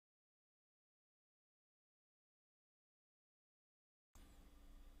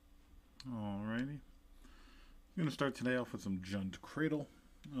Alrighty. I'm going to start today off with some JUND CRADLE,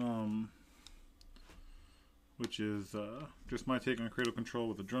 which is just my take on CRADLE control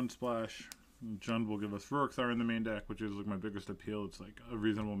with a JUND splash. JUND will give us Rorikthar in the main deck, which is like my biggest appeal. It's like a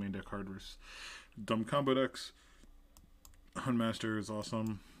reasonable main deck card versus dumb combo decks. HUNTMASTER is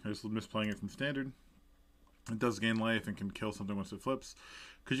awesome. I just miss playing it from standard. It does gain life and can kill something once it flips.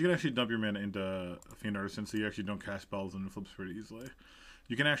 Because you can actually dump your mana into Fiend Artisan, so you actually don't cast spells and it flips pretty easily.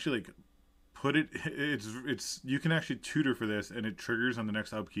 You can actually like put it. You can actually tutor for this, and it triggers on the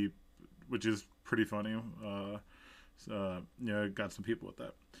next upkeep, which is pretty funny. Yeah, got some people with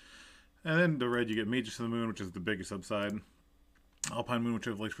that. And then the red, you get Mages to the Moon, which is the biggest upside. Alpine Moon, which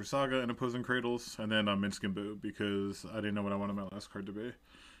I have Lakes for Saga and opposing Cradles, and then Minsc and Boo, because I didn't know what I wanted my last card to be.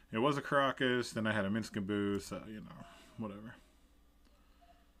 It was a Caracas, then I had a Minsc and Boo, so, you know, whatever.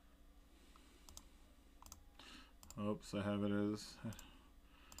 Oops, I have it as...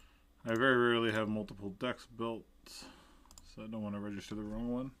 I very rarely have multiple decks built, so I don't want to register the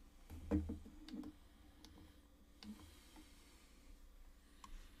wrong one.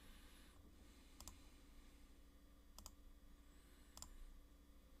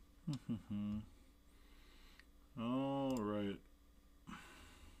 Alright.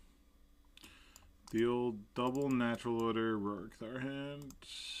 The old double natural order Rorikthar hand.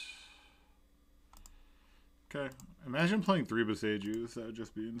 Okay. Imagine playing 3 Besejus. That would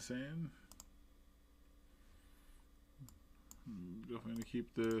just be insane. Definitely gonna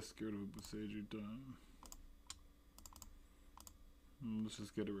keep this. Get rid of a Beseju done. Let's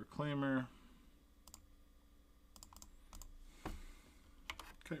just get a Reclaimer.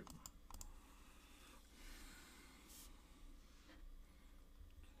 Okay.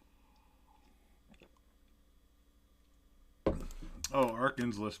 Oh,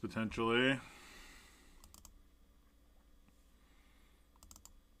 Arkan's list potentially.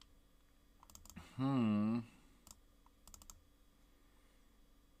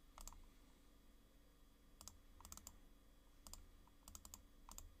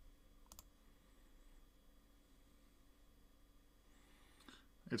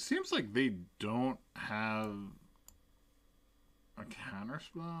 It seems like they don't have a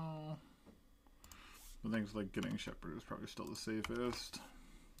counterspell. I think it's like getting Shepherd is probably still the safest.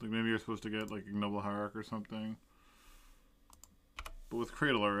 Like maybe you're supposed to get like Ignoble Hierarch or something. But with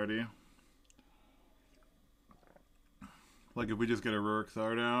Cradle already. Like if we just get a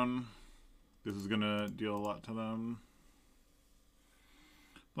Rorikthar down, this is gonna deal a lot to them.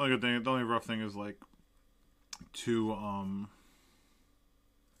 The only good thing, the only rough thing is like two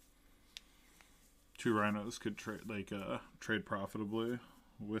Rhinos could trade profitably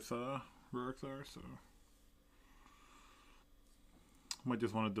with Rorikthar, so might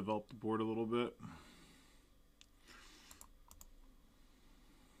just want to develop the board a little bit.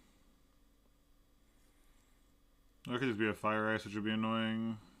 That could just be a Fire Ice, which would be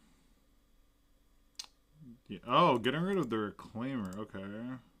annoying. Yeah. Oh, getting rid of the Reclaimer. Okay.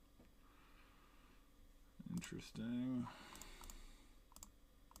 Interesting.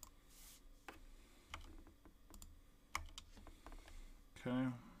 Okay.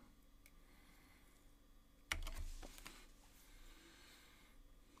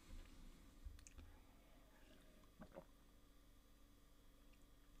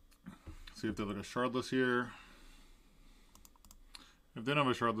 See if they look a Shardless here. If they don't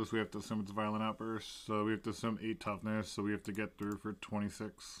have a Shardless, we have to assume it's Violent Outburst. So we have to assume 8 toughness. So we have to get through for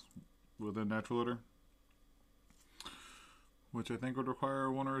 26 with a natural order, which I think would require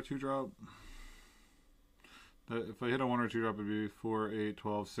a 1 or a 2 drop. If I hit a 1 or 2 drop, it'd be 4, 8,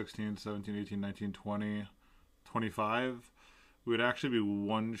 12, 16, 17, 18, 19, 20, 25. We would actually be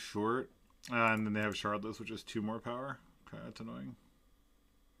 1 short. And then they have Shardless, which is 2 more power. Okay, that's annoying.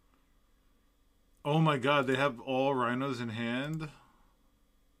 Oh my god, they have all Rhinos in hand?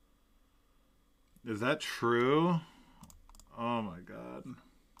 Is that true? Oh my god.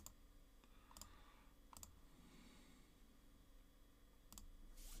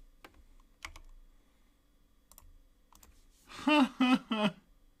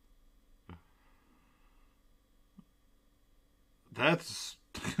 That's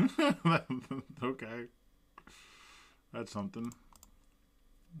okay. That's something.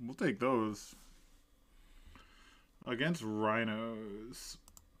 We'll take those. Against Rhinos.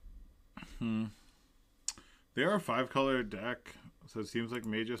 They are a 5-color deck, so it seems like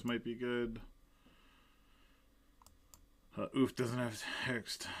Magus might be good. Oof, doesn't have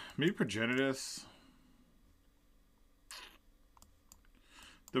text. Maybe Progenitus.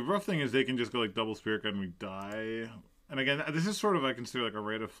 The rough thing is they can just go like double Spirit Guide and we die. And again, this is sort of, I consider like a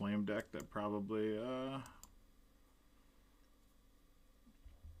Rite of Flame deck that probably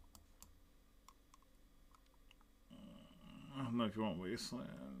don't know if you want Wasteland.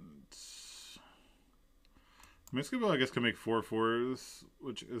 Miskabel, I guess, can make 4/4s,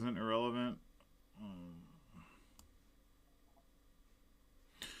 which isn't irrelevant.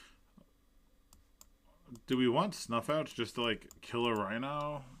 Do we want Snuff Outs just to, like, kill a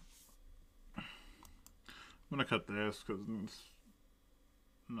Rhino? I'm gonna cut this, because it's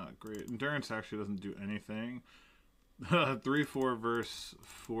not great. Endurance actually doesn't do anything. 3/4 versus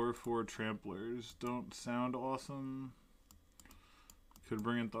 4/4 Tramplers don't sound awesome. Could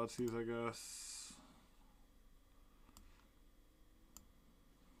bring in Thoughtseize, I guess.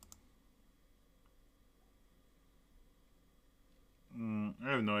 I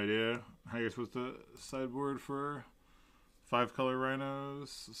have no idea how you're supposed to sideboard for 5-color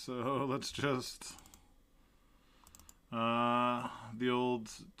Rhinos, so let's just the old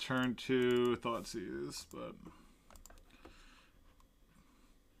turn 2 Thoughtseize, but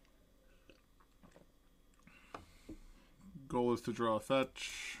goal is to draw a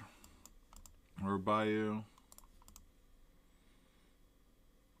fetch or Bayou.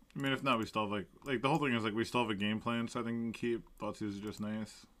 I mean, if not, we still have, like the whole thing is, like, we still have a game plan, so I think we can keep. Thoughtseize is just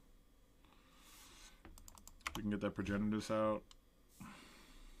nice. We can get that Progenitus out.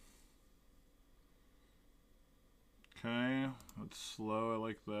 Okay, that's slow, I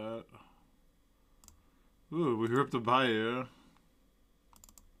like that. Ooh, we ripped a Bayou. I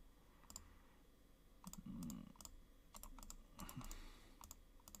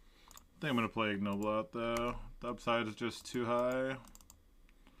think I'm going to play Ignoble out, though. The upside is just too high.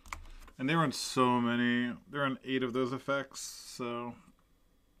 And they run so many. They run 8 of those effects, so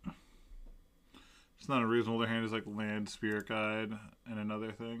it's not unreasonable. Their hand is like Land, Spirit Guide, and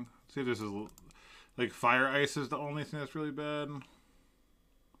another thing. See if this is like Fire Ice is the only thing that's really bad.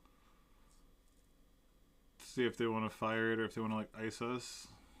 See if they want to fire it or if they want to like ice us.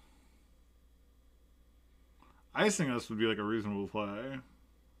 Icing us would be like a reasonable play.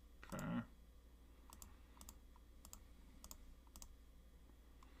 Okay.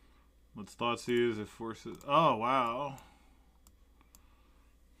 Let's Thoughtseize, it forces... Oh, wow.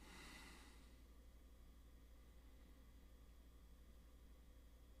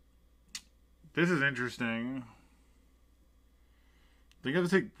 This is interesting. I think I have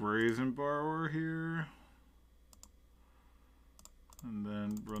to take Brazen Borrower here. And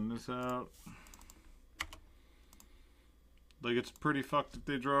then run this out. Like, it's pretty fucked if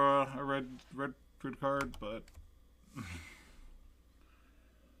they draw a red card, but...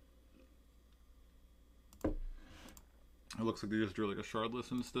 It looks like they just drew like a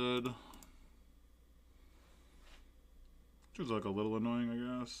Shardless instead. Which is like a little annoying,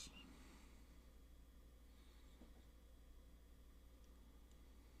 I guess.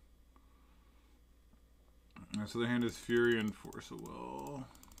 Alright, so their hand is Fury and Force of Will.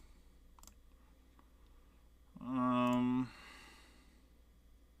 Alright.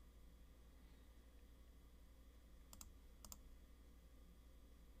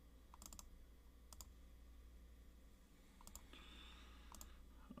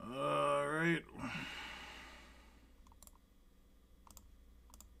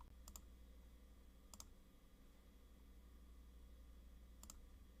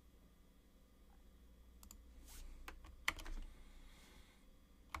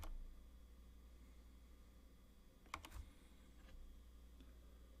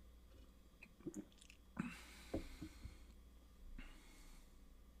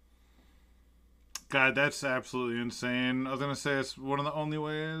 God, that's absolutely insane. I was going to say it's one of the only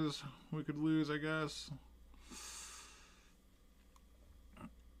ways we could lose, I guess.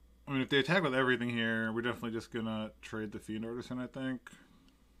 I mean, if they attack with everything here, we're definitely just going to trade the Fiend Artisan, I think.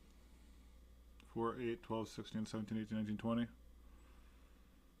 4, 8, 12, 16, 17, 18, 19, 20.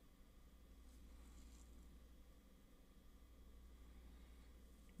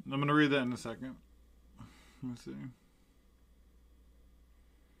 I'm going to read that in a second. Let's see.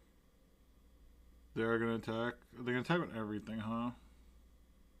 They're going to attack. They're going to attack with everything, huh?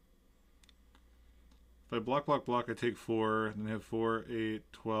 If I block, I take 4. Then they have 4, 8,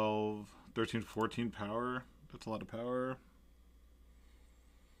 12, 13, 14 power. That's a lot of power.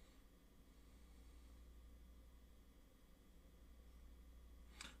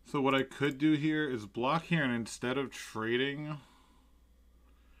 So what I could do here is block here, and instead of trading...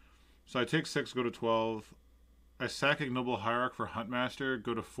 So I take 6, go to 12. I sack Ignoble Hierarch for Huntmaster,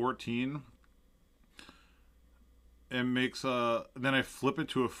 go to 14. It makes then I flip it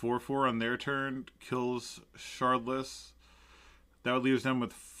to a 4/4 on their turn, kills Shardless. That would leave them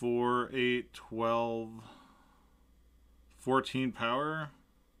with 4, 8, 12, 14 power.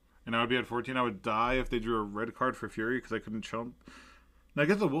 And I would be at 14. I would die if they drew a red card for Fury because I couldn't chump. And I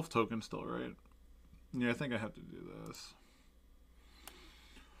get the Wolf token still, right? Yeah, I think I have to do this.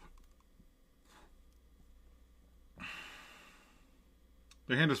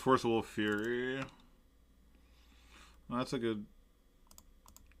 Their hand is Forcible Fury. Well, that's a good...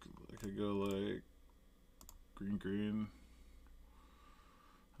 I could go like... green.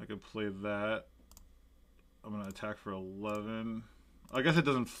 I could play that. I'm gonna attack for 11. I guess it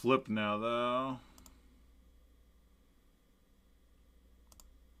doesn't flip now though.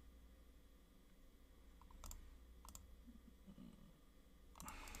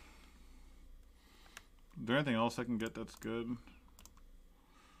 Is there anything else I can get that's good?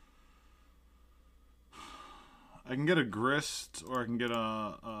 I can get a Grist, or I can get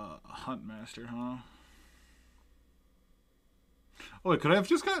a Huntmaster, huh? Oh wait, could I have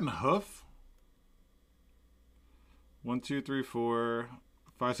just gotten Hoof? 1, 2, 3, 4,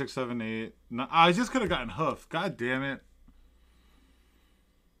 5, 6, 7, 8. No, I just could have gotten Hoof. God damn it.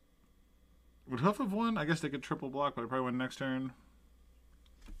 Would Hoof have won? I guess they could triple block, but I probably win next turn.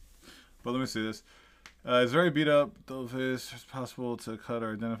 But let me see this. It's very beat up. Double face. It's possible to cut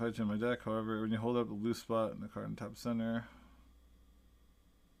or identify it in my deck. However, when you hold up a loose spot in the card in top center.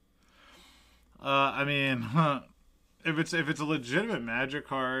 I mean, if it's a legitimate Magic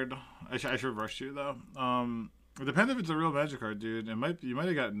card, I should rush you though. It depends if it's a real Magic card, dude. You might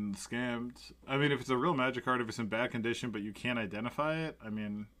have gotten scammed. I mean, if it's a real Magic card, if it's in bad condition but you can't identify it, I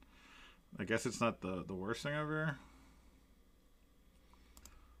mean, I guess it's not the worst thing ever.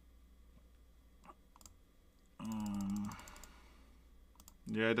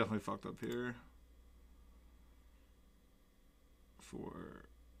 Yeah, I definitely fucked up here.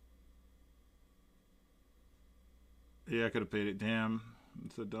 Yeah, I could have paid it. Damn,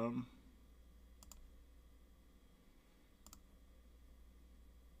 it's so dumb.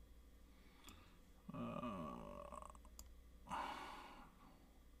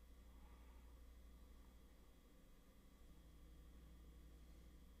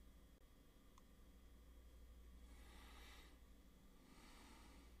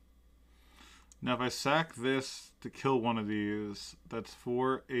 Now, if I sack this to kill one of these, that's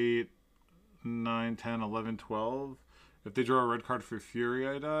 4, 8, 9, 10, 11, 12. If they draw a red card for Fury,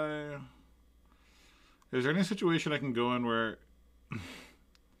 I die. Is there any situation I can go in where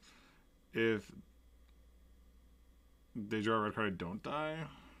if they draw a red card, I don't die?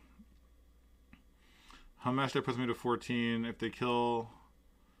 Huntmaster puts me to 14. If they kill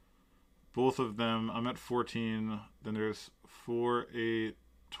both of them, I'm at 14. Then there's 4, 8,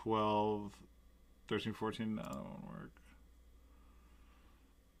 12... 13, 14, no, that won't work.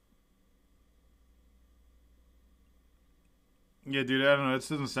 Yeah, dude, I don't know. This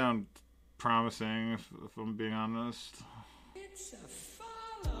doesn't sound promising, if I'm being honest. It's a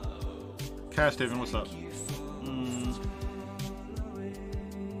follow. Cash Haven, what's up?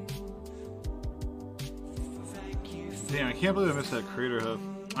 Damn, I can't believe I missed that Crater Hoof.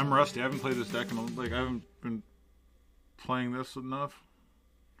 I'm rusty. I haven't played this deck in like I haven't been playing this enough.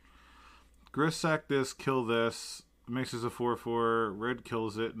 Grist sack this, kill this. Makes this a 4/4. Red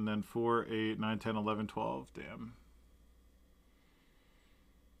kills it, and then 4, 8, 9, 10, 11, 12. Damn.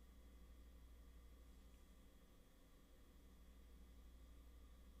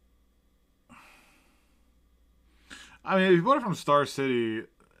 I mean, if you bought it from Star City,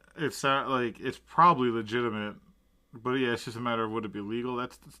 it's not like it's probably legitimate. But yeah, it's just a matter of would it be legal.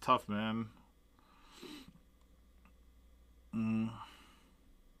 That's tough, man.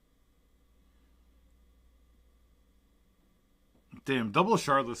 Damn, double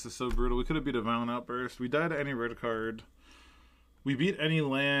Shardless is so brutal. We could have beat a Violent Outburst. We died to any red card. We beat any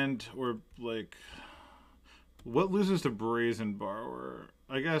land or, like... What loses to Brazen Borrower?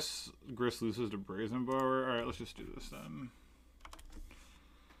 I guess Grist loses to Brazen Borrower. Alright, let's just do this then.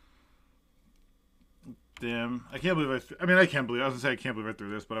 Damn. I can't believe I mean, I can't believe... I was gonna say I can't believe I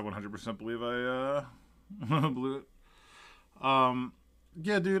threw this, but I 100% believe I, blew it.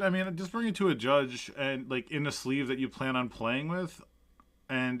 Yeah, dude, I mean, just bring it to a judge and, like, in a sleeve that you plan on playing with.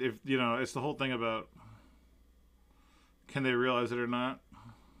 And if, you know, it's the whole thing about can they realize it or not?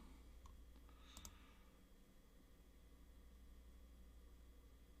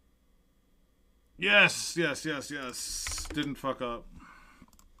 Yes, yes, yes, yes. Didn't fuck up.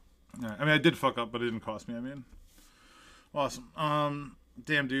 Yeah, I mean, I did fuck up, but it didn't cost me, I mean. Awesome.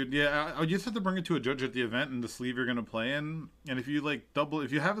 Damn, dude. Yeah, I just have to bring it to a judge at the event and the sleeve you're going to play in. And if you, like,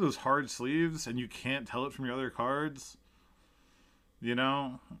 if you have those hard sleeves and you can't tell it from your other cards, you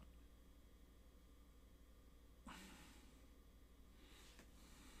know?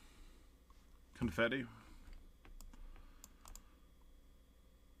 Confetti.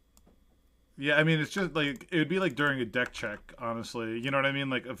 Yeah, I mean, it's just, like, it would be, like, during a deck check, honestly. You know what I mean?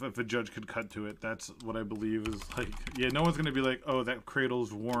 Like, if a judge could cut to it, that's what I believe is, like... Yeah, no one's going to be like, oh, that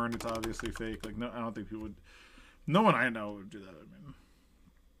Cradle's worn, it's obviously fake. Like, no, I don't think people would... No one I know would do that, I mean.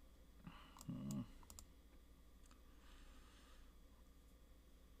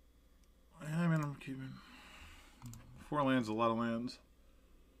 4 lands, a lot of lands.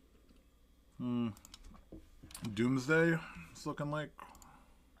 Doomsday, it's looking like.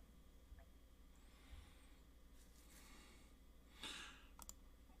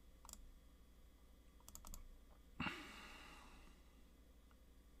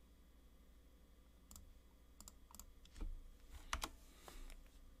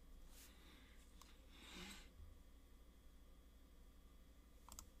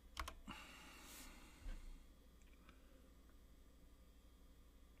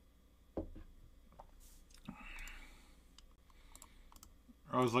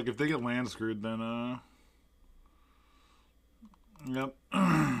 I was like, if they get land screwed, then, yep.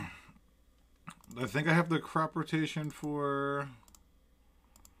 I think I have the crop rotation for...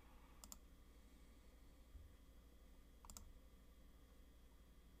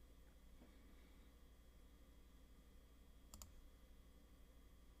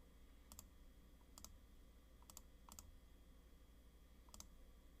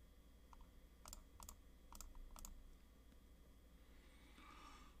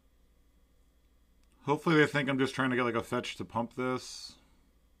 Hopefully they think I'm just trying to get like a fetch to pump this.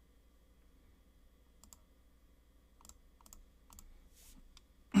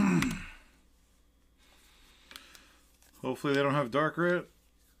 Hopefully they don't have Dark Rit.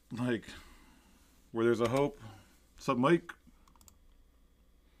 Like, where there's a hope. What's up, Mike?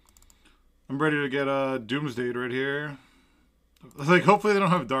 I'm ready to get Doomsday right here. Like, hopefully they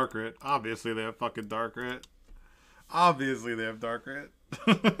don't have Dark Rit. Obviously they have fucking Dark Rit. Obviously they have Dark Rit.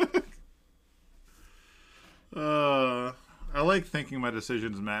 I like thinking my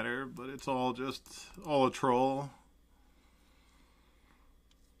decisions matter, but it's all just all a troll.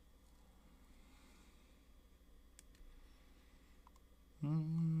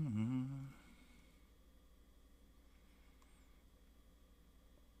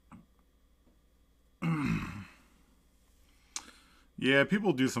 Yeah,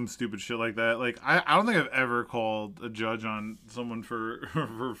 people do some stupid shit like that. Like, I don't think I've ever called a judge on someone for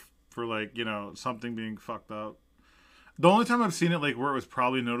for like, you know, something being fucked up. The only time I've seen it like where it was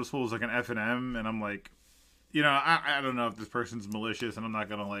probably noticeable was like an F&M, and I'm like, you know, I don't know if this person's malicious, and I'm not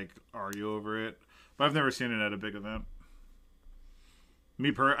gonna like argue over it. But I've never seen it at a big event. I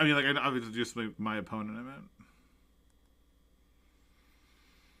mean, like, obviously just like my opponent, I meant.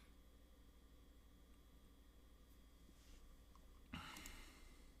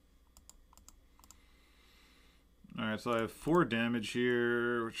 Alright, so I have 4 damage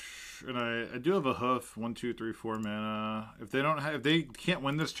here, and I do have a hoof, 1, 2, 3, 4 mana. If they can't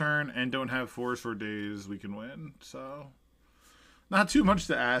win this turn and don't have Force for days, we can win. So not too much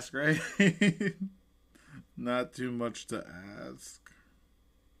to ask, right? Not too much to ask.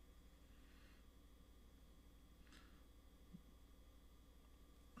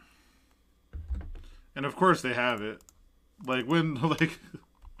 And of course they have it. Like when like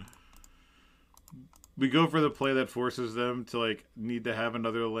we go for the play that forces them to like need to have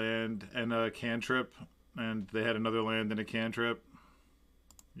another land and a cantrip, and they had another land and a cantrip.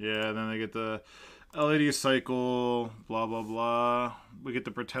 Yeah, then they get the LED cycle, blah blah blah. We get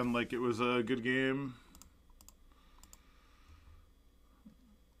to pretend like it was a good game.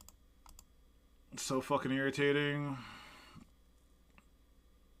 It's so fucking irritating.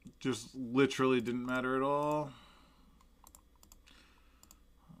 Just literally didn't matter at all.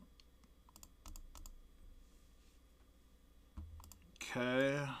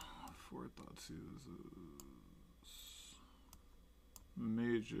 Okay. Forethought is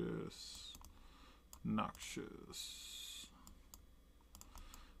Magus, Noxious.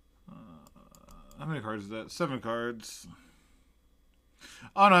 How many cards is that? 7 cards.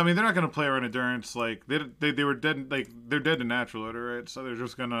 Oh no, I mean they're not gonna play around endurance. Like they were dead. Like they're dead to natural order, right? So they're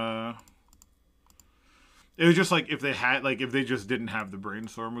just gonna. It was just like if they just didn't have the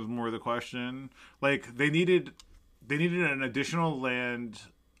brainstorm was more the question. Like they needed an additional land,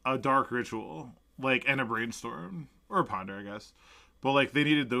 a dark ritual, like, and a brainstorm or a ponder, I guess. But like they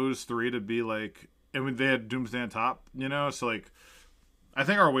needed those 3 to be like, and when they had Doomsday on top, you know. So like, I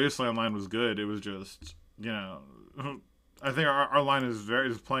think our Wasteland line was good. It was just, you know. I think our line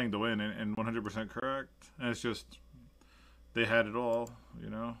is playing to win and 100% correct. And it's just, they had it all,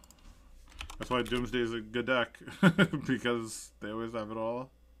 you know. That's why Doomsday is a good deck. Because they always have it all.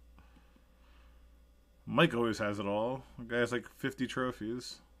 Mike always has it all. The guy has like 50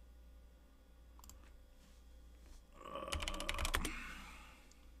 trophies.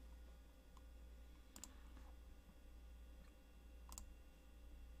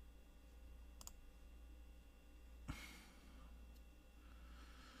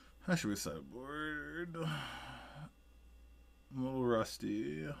 How should we sideboard? I'm a little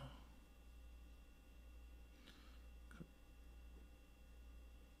rusty.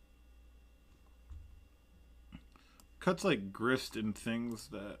 cuts like grist and things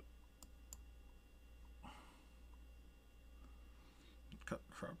that cut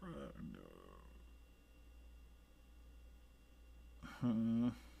proper.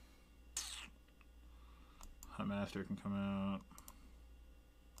 Huntmaster can come out.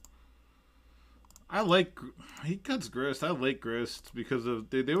 I like, he cuts grist. I like grist because of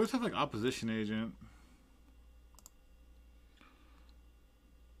they always have like opposition agent.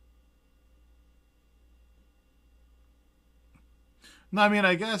 No, I mean,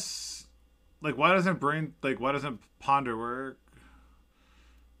 I guess like why doesn't ponder work?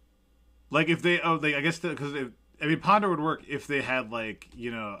 Like if they I guess because I mean ponder would work if they had like,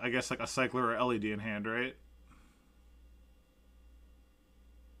 you know, I guess like a cycler or LED in hand, right?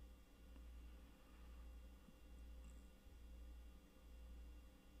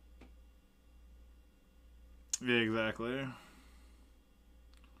 Yeah, exactly.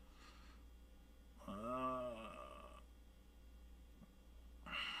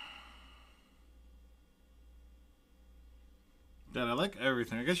 Dad, I like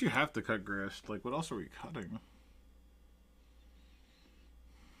everything. I guess you have to cut grist. Like, what else are we cutting?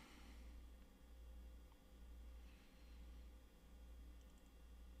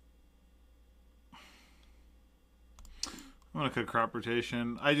 I'm gonna cut crop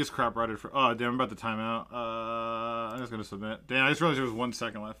rotation. I just crop rotted for. Oh damn! I'm about to time out. I'm just gonna submit. Damn! I just realized there was 1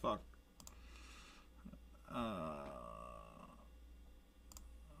 second left. Fuck.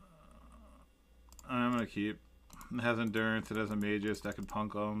 I'm gonna keep. It has endurance. It has a magus that can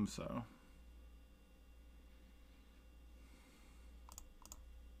punk them. So.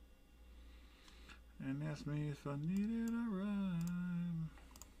 And ask me if I needed a rhyme.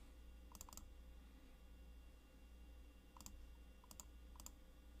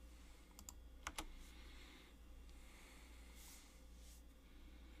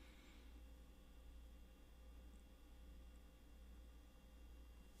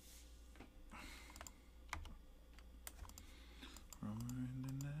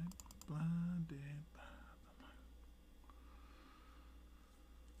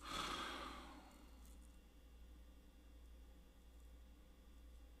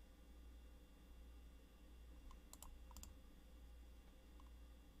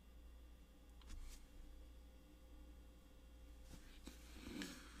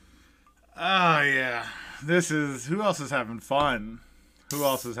 Oh, yeah. This is... Who else is having fun? Who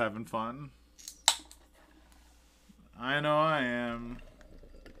else is having fun? I know I am.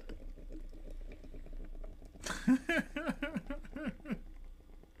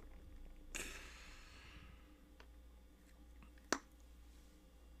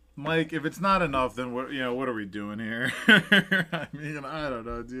 Mike, if it's not enough, then what? You know, what are we doing here? I mean, I don't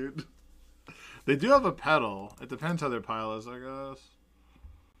know, dude. They do have a pedal. It depends how their pile is, I guess.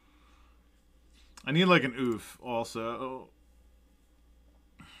 I need like an oof also.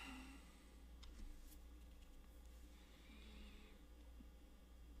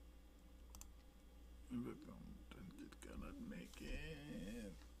 Gonna make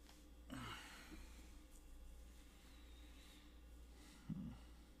it.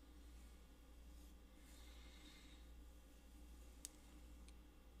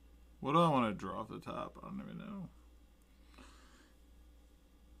 What do I want to draw off the top? I don't even know.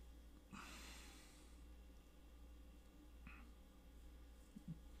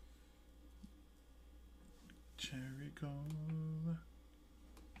 Cherry gold.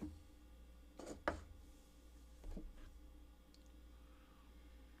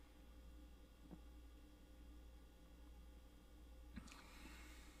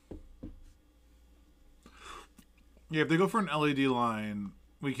 Yeah, if they go for an LED line,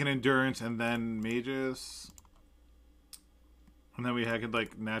 we can endurance and then mages. And then we could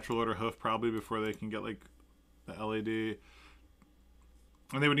like natural order hoof probably before they can get like the LED.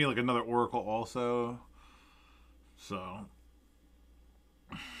 And they would need like another oracle also. So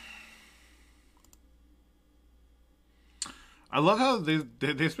I love how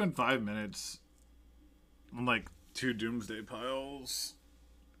they spent 5 minutes on like 2 Doomsday piles.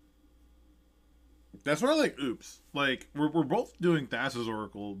 That's where like oops. Like we're both doing Thassa's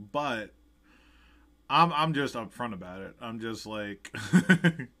Oracle, but I'm just upfront about it. I'm just like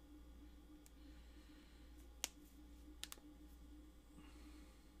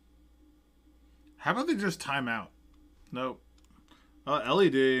how about they just time out? Nope.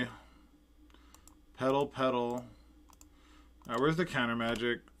 LED. Pedal. Where's the counter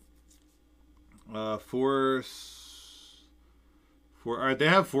magic? Force. Alright, they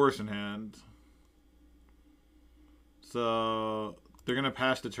have force in hand. So they're gonna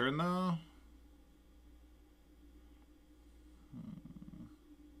pass the turn though.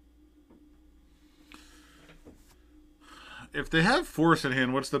 If they have force in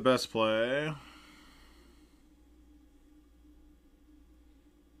hand, what's the best play?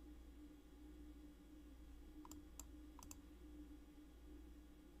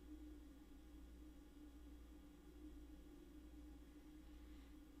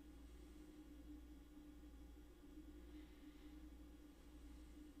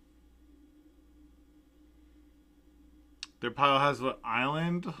 Their pile has what?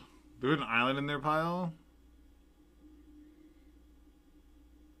 Island? There's an island in their pile?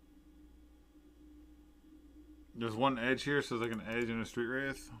 There's one edge here, so there's like an edge and a street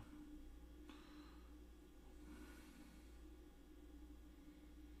wraith.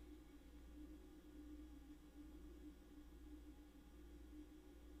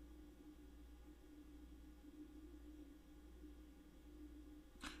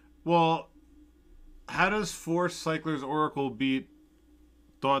 Well, how does Force Cycler's Oracle beat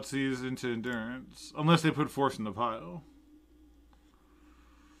Thoughtseize into Endurance? Unless they put Force in the pile.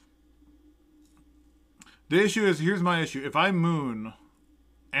 The issue is, here's my issue. If I Moon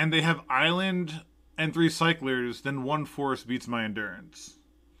and they have Island and 3 Cyclers, then 1 Force beats my Endurance.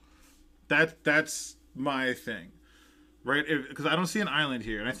 That's my thing. Right? Because I don't see an Island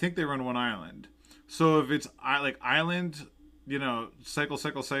here, and I think they run 1 Island. So if it's like Island, you know, cycle,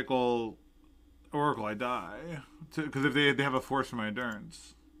 Oracle, I die. Because if they have a Force for my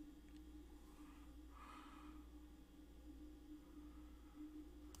Endurance.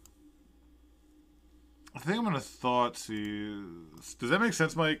 I think I'm gonna Thoughtseize. Does that make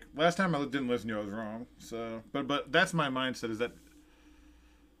sense, Mike? Last time I didn't listen to you, I was wrong. So, but that's my mindset. Is that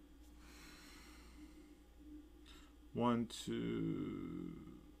 1, 2?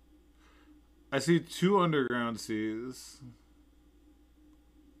 I see 2 Underground Seas.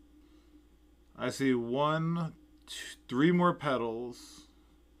 I see 1, 2, 3 more Petals,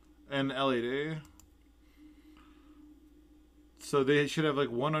 and LED. So they should have like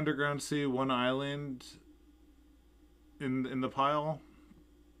 1 Underground Sea, 1 Island in the pile.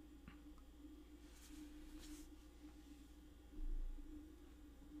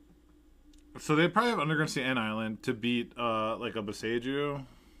 So they probably have Underground Sea and Island to beat like a Boseiju.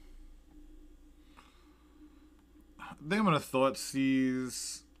 I think I'm gonna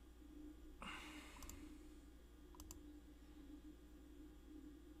Thoughtseize.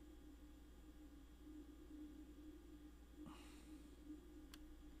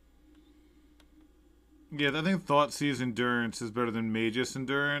 Yeah, I think Thoughtseize Endurance is better than Magus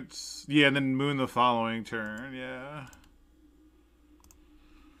Endurance. Yeah, and then Moon the following turn, yeah.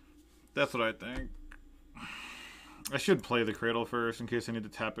 That's what I think. I should play the Cradle first in case I need to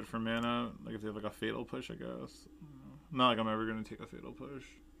tap it for mana. Like if they have like a Fatal Push, I guess. Not like I'm ever going to take a Fatal Push.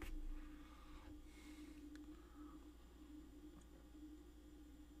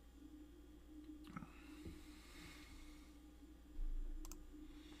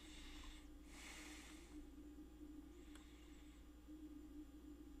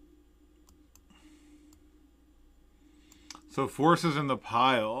 So Force is in the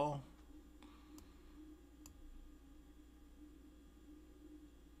pile.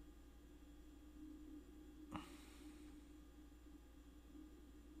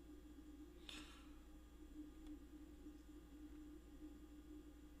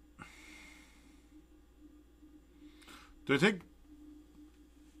 Do I take...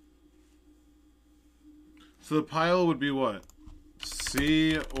 So the pile would be what?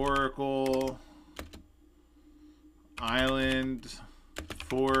 Sea, Oracle... Island,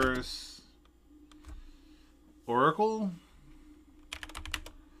 Force, Oracle?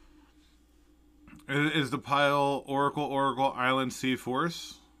 Is the pile Oracle, Island, Sea,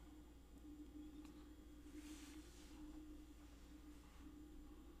 Force?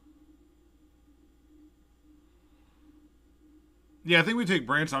 Yeah, I think we take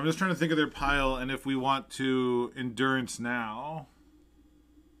Brainstorm. I'm just trying to think of their pile and if we want to Endurance now.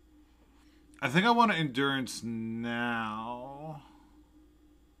 I think I want to Endurance now.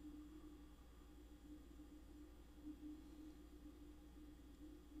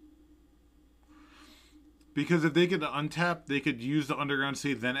 Because if they get to untap, they could use the Underground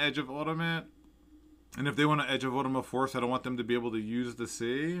Sea, then Edge of Ultimate. And if they want to Edge of Ultimate Force, I don't want them to be able to use the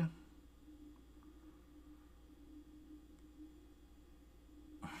sea.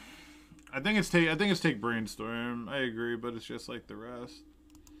 I think it's take Brainstorm. I agree, but it's just like the rest.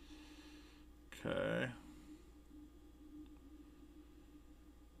 Okay.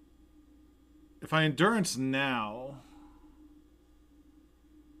 If I Endurance now...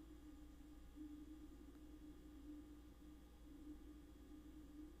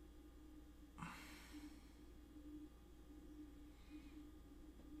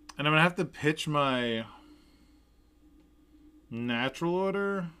 And I'm going to have to pitch my... Natural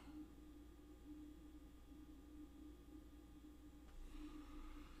order.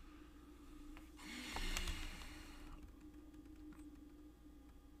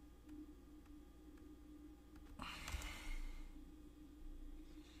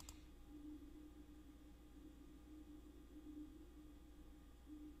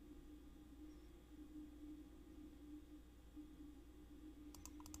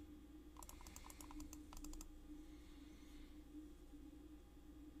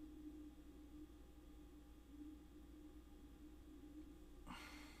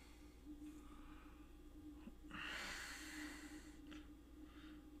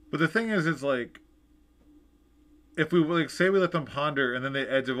 But the thing is, it's like, if we like say we let them ponder and then they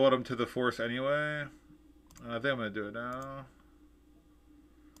edge vote them to the force anyway, I think I'm gonna do it now.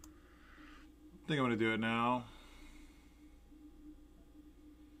 I think I'm gonna do it now.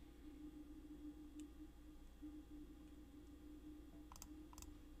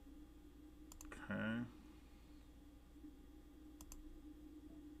 Okay.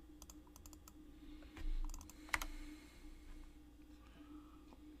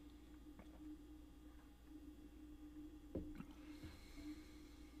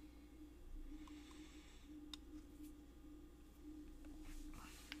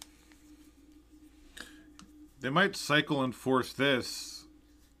 They might cycle and force this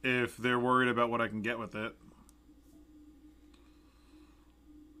if they're worried about what I can get with it.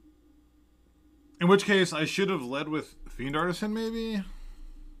 In which case, I should have led with Fiend Artisan, maybe?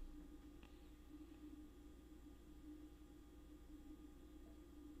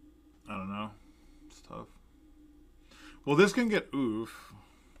 I don't know. It's tough. Well, this can get oof.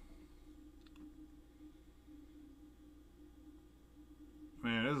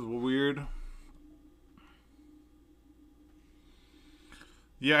 Man, this is weird.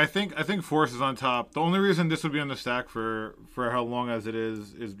 Yeah, I think force is on top. The only reason this would be on the stack for how long as it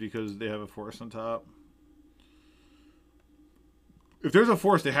is because they have a force on top. If there's a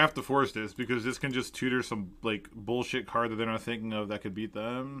force, they have to force this because this can just tutor some like bullshit card that they're not thinking of that could beat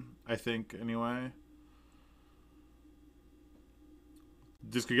them. I think anyway.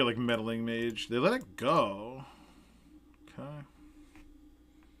 This could get like meddling mage. They let it go. Okay.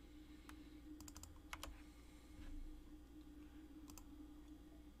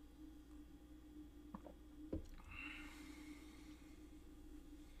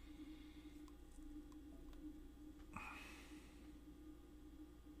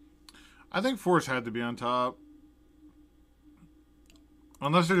 I think force had to be on top.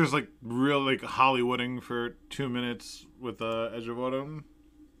 Unless they're just like real like Hollywooding for 2 minutes with Edge of Autumn.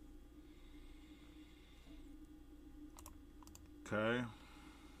 Okay.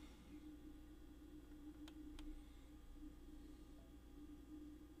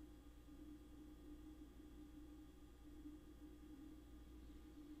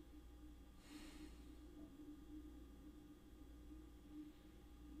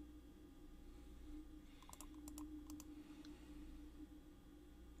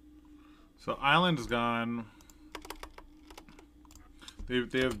 So Island's gone.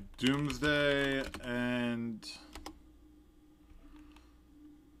 They have Doomsday and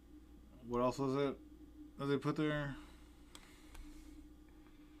what else was it that they put there?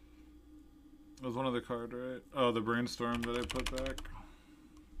 It was one other card, right? Oh, the Brainstorm that I put back.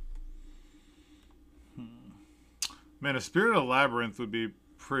 Man, a Spirit of Labyrinth would be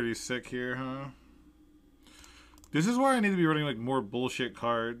pretty sick here, huh? This is why I need to be running like more bullshit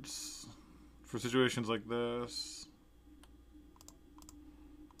cards for situations like this.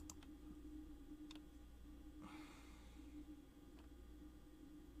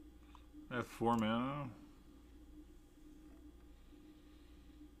 I have 4 mana.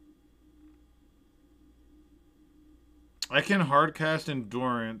 I can hardcast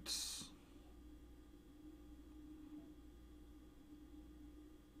Endurance.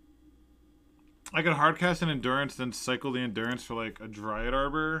 I can hardcast an Endurance, then cycle the Endurance for like a Dryad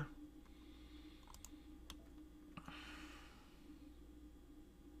Arbor.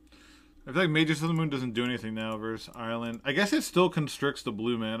 I feel like Mages of the Moon doesn't do anything now versus Island. I guess it still constricts the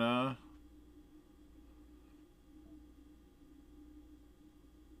blue mana.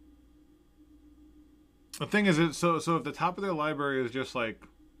 The thing is, so if the top of their library is just like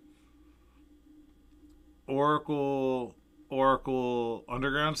Oracle,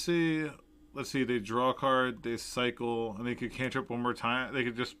 Underground Sea. Let's see, they draw a card, they cycle, and they could cantrip one more time. They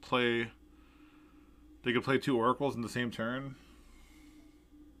could just play. They could play 2 Oracles in the same turn.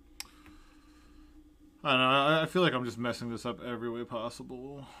 I don't know. I feel like I'm just messing this up every way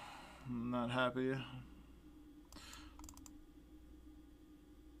possible. I'm not happy.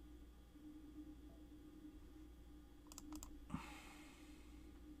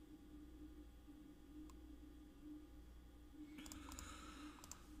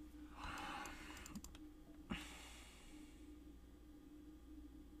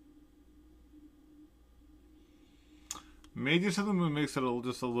 Mages of the Moon makes it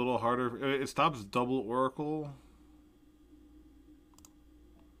just a little harder. It stops double Oracle.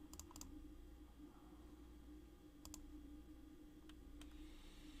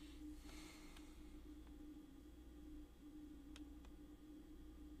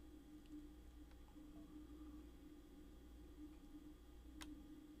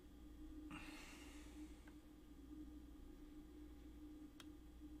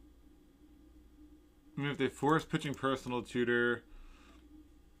 I mean, if they force pitching Personal Tutor,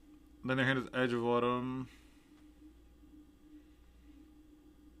 then their hand is Edge of Autumn.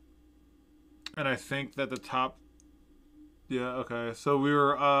 And I think that the top... Yeah, okay. So we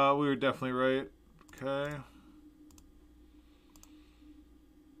were definitely right. Okay.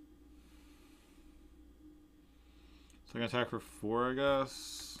 So I can attack for 4, I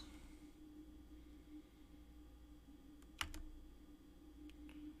guess.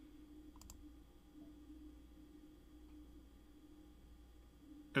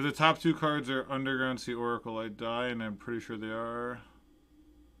 If the top 2 cards are Underground Sea Oracle, I die, and I'm pretty sure they are.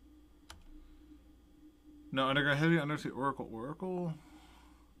 No, Underground Heavy, Underground Sea Oracle, Oracle?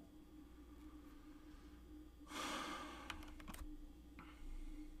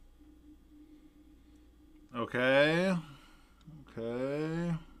 Okay.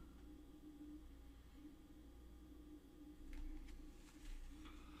 Okay.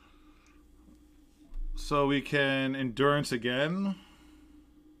 So we can Endurance again.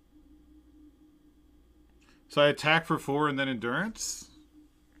 So I attack for 4 and then Endurance.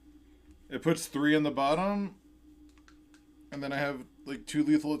 It puts 3 on the bottom. And then I have like 2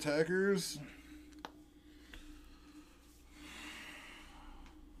 lethal attackers.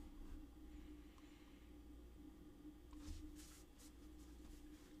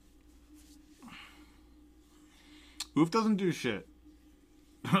 Oof doesn't do shit.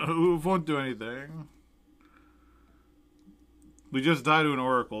 Oof won't do anything. We just die to an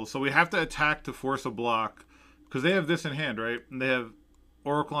Oracle. So we have to attack to force a block. Because they have this in hand, right? And they have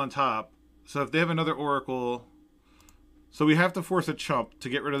Oracle on top. So if they have another Oracle... So we have to force a chump to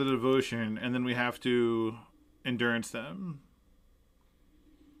get rid of the Devotion. And then we have to Endurance them.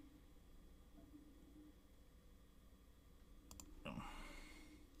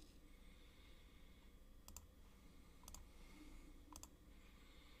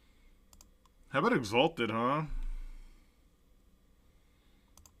 How about Exalted, huh?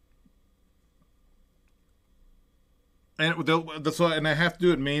 And that's why, and I have to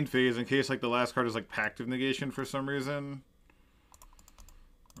do it main phase in case like the last card is like Pact of Negation for some reason.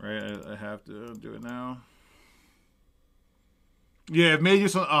 Right, I have to do it now. Yeah, if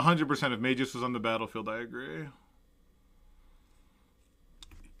Magus 100%, if Magus was on the battlefield, I agree.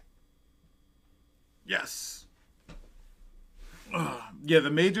 Yes. Yeah,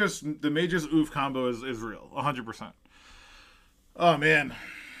 the Magus Oof combo is real, 100%. Oh man.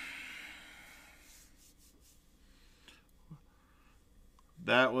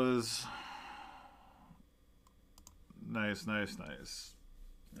 That was nice, nice, nice.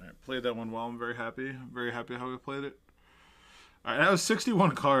 All right, played that one well. I'm very happy. Very happy how we played it. All right, that was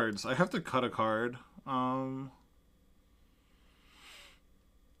 61 cards. I have to cut a card. I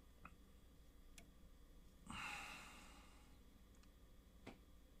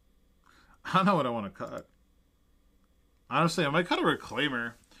don't know what I want to cut. Honestly, I might cut a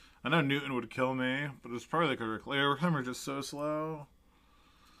Reclaimer. I know Newton would kill me, but it's probably like a Reclaimer. Reclaimer just so slow.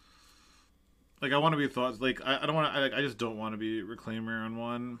 Like, I want to be thoughts. Like, I don't want to. I just don't want to be Reclaimer on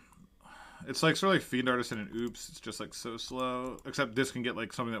one. It's like sort of like Fiend Artisan and Oops. It's just like so slow. Except this can get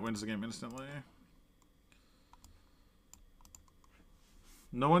like something that wins the game instantly.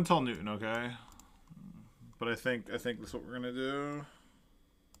 No one tell Newton, okay? But I think that's what we're gonna do.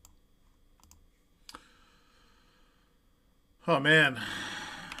 Oh man,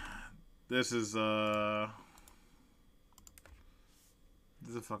 this is a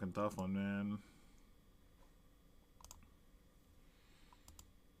fucking tough one, man.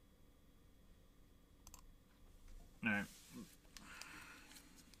 All right.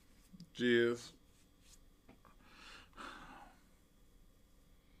 Jeez.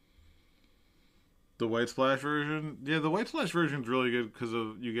 The White Splash version? Yeah, the White Splash version is really good because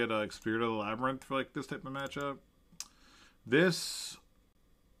of you get like Spirit of the Labyrinth for like this type of matchup. This,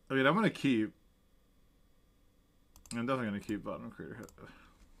 I mean, I'm gonna keep. I'm definitely gonna keep Bottom Crater Hit.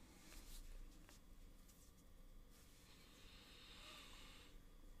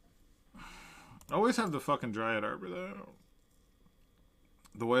 Always have the fucking Dryad Arbor though.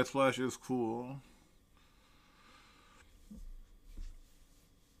 The White Splash is cool.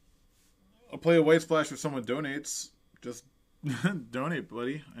 I'll play a White Splash if someone donates. Just donate,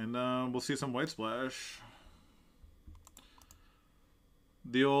 buddy, and we'll see some White Splash.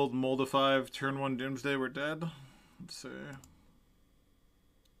 The old Molda 5 turn 1 Doomsday were dead. Let's see.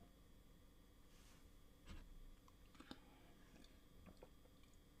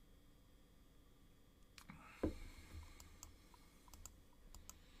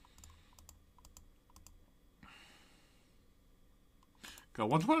 God,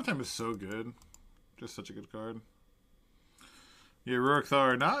 Once Upon a Time is so good. Just such a good card. Yeah, Rurik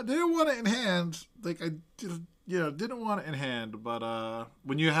Thar. Didn't want it in hand. Like, I just, didn't want it in hand. But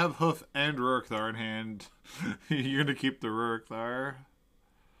when you have Hoof and Rurik Thar in hand, you're going to keep the Rurik Thar.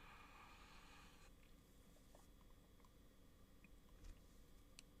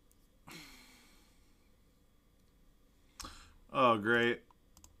 Oh, great.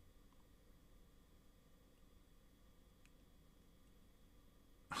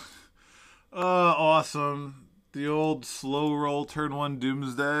 Awesome. The old slow roll turn 1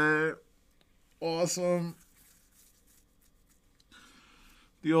 Doomsday. Awesome.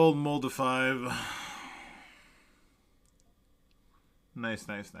 The old Molda 5. Nice.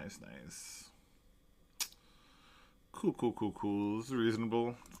 Cool. This is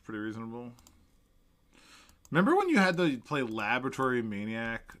reasonable. It's pretty reasonable. Remember when you had to play Laboratory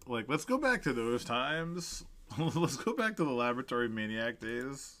Maniac? Like, let's go back to those times. Let's go back to the Laboratory Maniac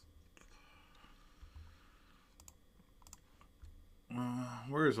days.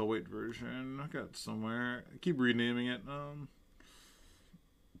 Where is a white version? I got it somewhere. I keep renaming it.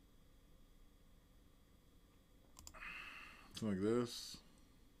 Something like this.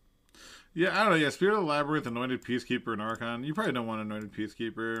 Yeah, I don't know. Yeah, Spirit of the Labyrinth, Anointed Peacekeeper, and Archon. You probably don't want Anointed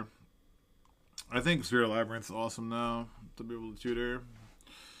Peacekeeper. I think Spirit of the Labyrinth is awesome now to be able to tutor.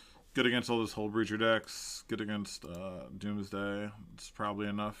 Good against all those Hull Breacher decks. Good against Doomsday. It's probably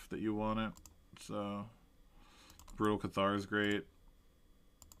enough that you want it. So, Brutal Cathar is great.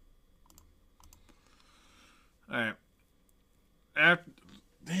 Alright.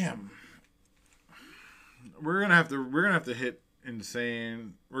 Damn. We're gonna have to hit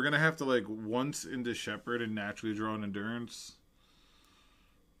insane. We're gonna have to like once into Shepherd and naturally draw an Endurance.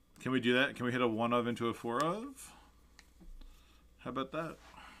 Can we do that? Can we hit a 1 of into a 4 of? How about that?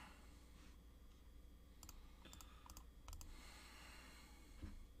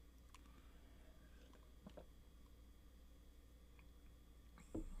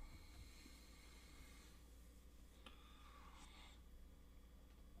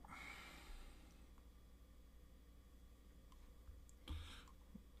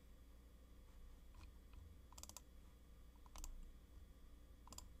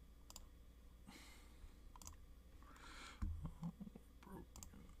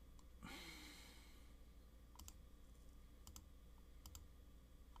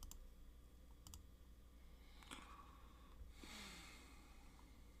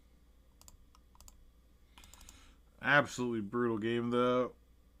 Absolutely brutal game, though.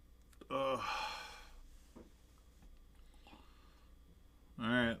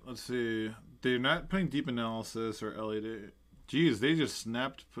 Alright, let's see. They're not playing Deep Analysis or LED. Jeez, they just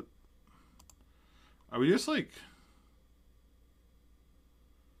snapped. Are we just like...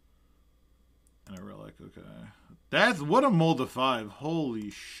 And a Relic, okay. That's... What a Molda 5.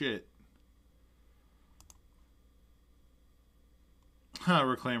 Holy shit.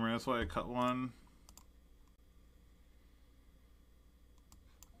 Reclaimer, that's why I cut one.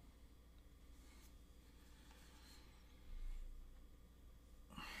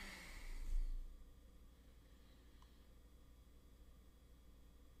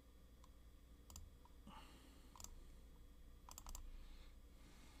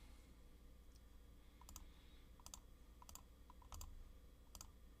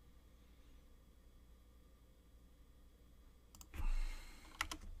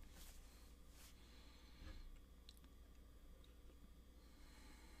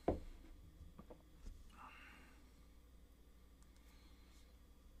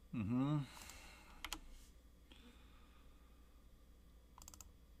 Mm-hmm.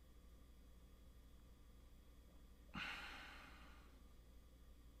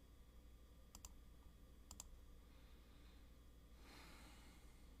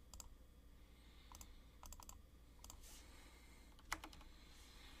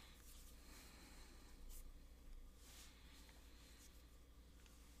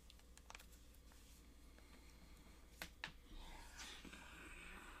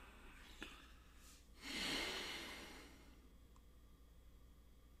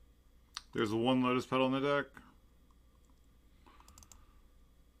 There's one Lotus Petal in the deck.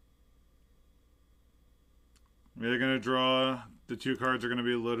 They're going to draw... The 2 cards are going to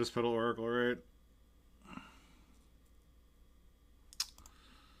be Lotus Petal Oracle, right?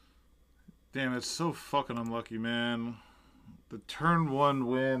 Damn, it's so fucking unlucky, man. The turn 1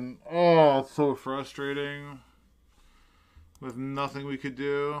 win. Oh, it's so frustrating. With nothing we could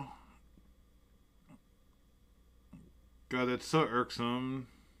do. God, that's so irksome.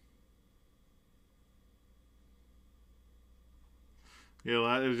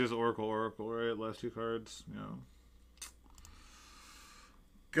 Yeah, it was just Oracle, right? Last 2 cards. Yeah.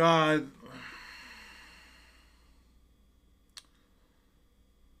 God.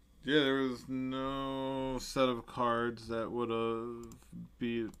 Yeah, there was no set of cards that would have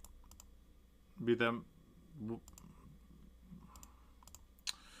beat them.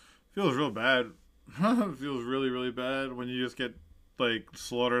 Feels real bad. Feels really, really bad when you just get like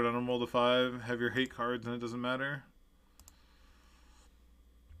slaughtered on a roll to 5, have your hate cards, and it doesn't matter.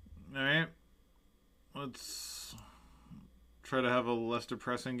 Alright. Let's try to have a less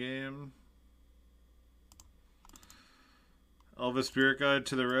depressing game. Elvis Spirit Guide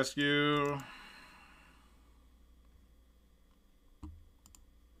to the rescue.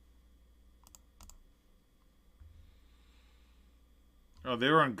 Oh, they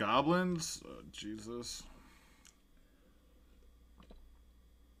were on Goblins? Oh, Jesus.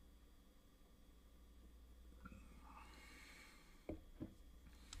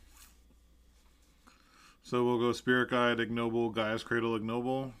 So we'll go Spirit Guide, Ignoble, Gaia's Cradle,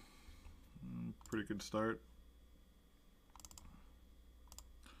 Ignoble. Pretty good start.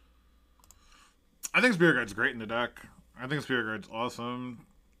 I think Spirit Guide's great in the deck. I think Spirit Guide's awesome.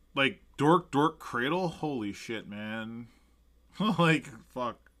 Like, Dork Cradle? Holy shit, man. Like,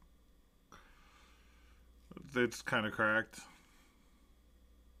 fuck. It's kind of cracked.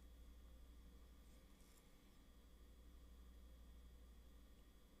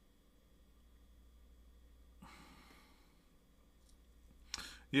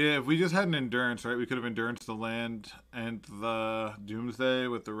 Yeah, if we just had an Endurance, right? We could have Endurance the land and the Doomsday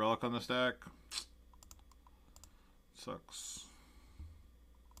with the Relic on the stack. Sucks.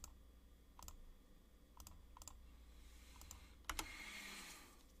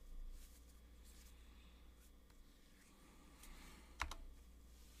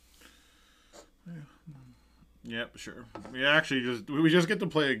 Yep, sure. We actually just get to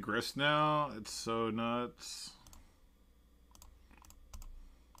play a Grist now. It's so nuts.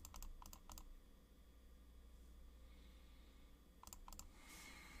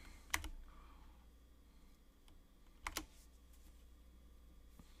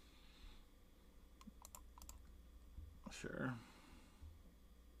 Sure.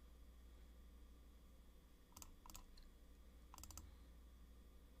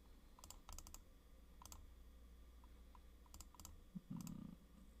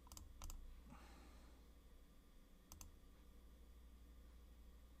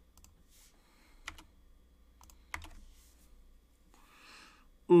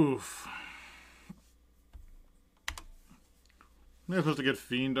 Oof. I'm supposed to get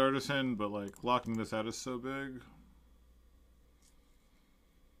Fiend Artisan, but like locking this out is so big.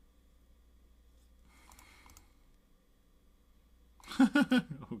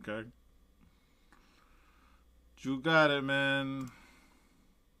 Okay. You got it, man.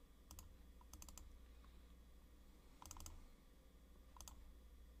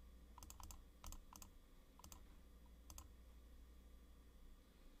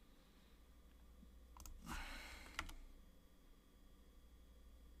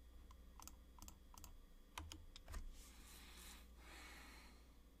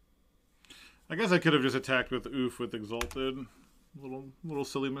 I guess I could have just attacked with Oof with Exalted. Little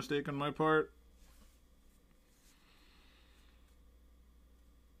silly mistake on my part.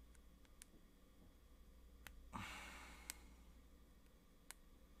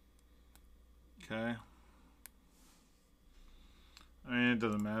 Okay. I mean, it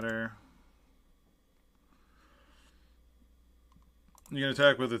doesn't matter. You can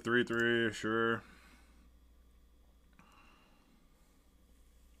attack with a 3/3, sure.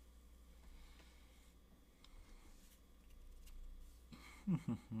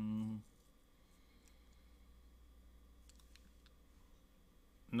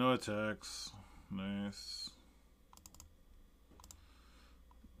 No attacks. Nice.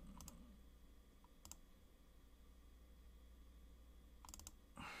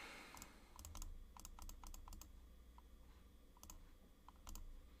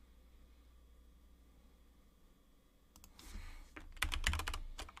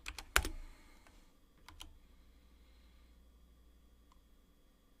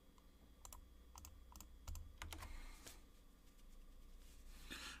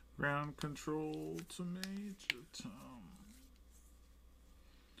 Ground control to Major Tom.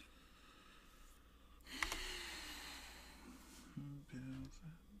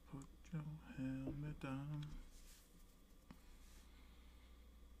 Put your helmet on.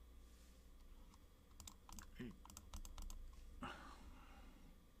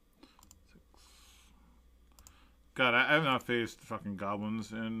 God, I have not faced fucking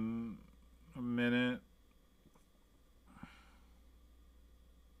goblins in a minute.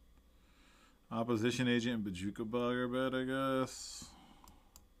 Opposition agent, Bajuka Bugger bet, I guess.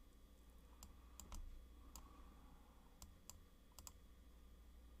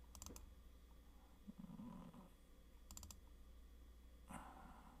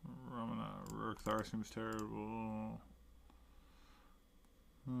 Ramana Rurkthar seems terrible.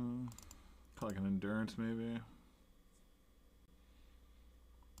 Like an endurance, maybe.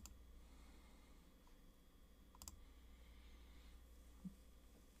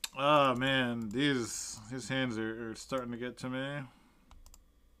 Oh man, these hands are starting to get to me.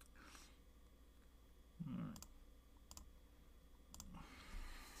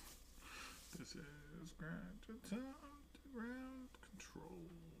 This is granted time to ground control.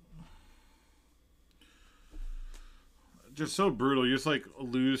 Just so brutal. You just like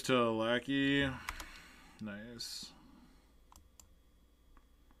lose to a lackey. Nice.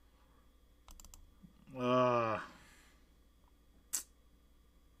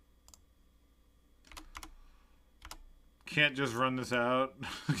 Can't just run this out.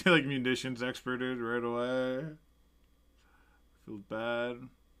 Get like munitions experted right away. Feels bad.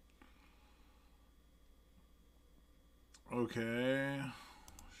 Okay.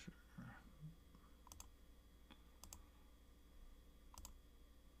 Sure.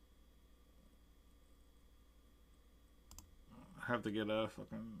 I have to get a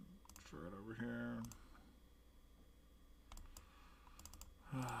fucking shred over here.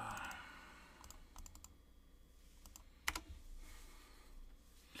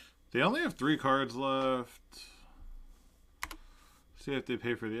 They only have 3 cards left. See if they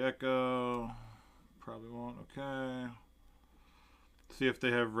pay for the Echo. Probably won't. Okay. See if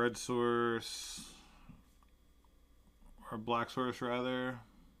they have red source. Or black source, rather.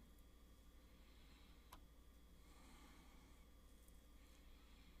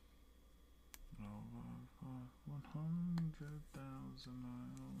 Oh, 100,000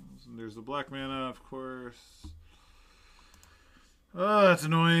 miles. And there's the black mana, of course. Oh, that's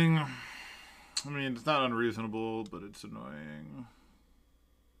annoying. I mean, it's not unreasonable, but it's annoying.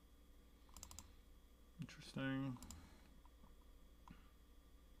 Interesting.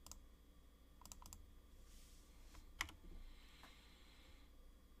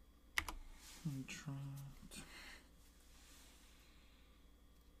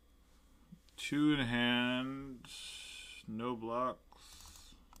 Two in hand, no blocks.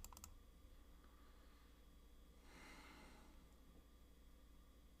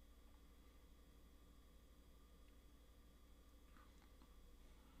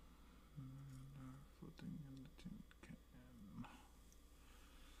 Floating in the tin can.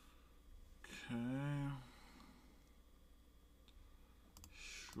 Okay.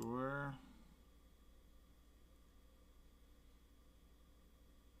 Sure.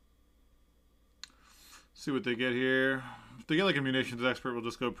 See what they get here. If they get like a munitions expert, we'll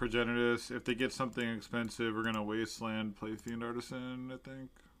just go Progenitus. If they get something expensive, we're gonna Wasteland, play Fiend Artisan, I think.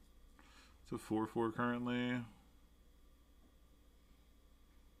 It's a 4/4 currently.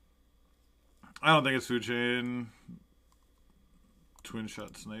 I don't think it's Food Chain. Twin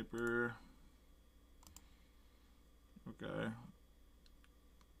Shot Sniper. Okay.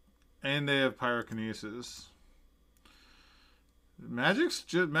 And they have Pyrokinesis.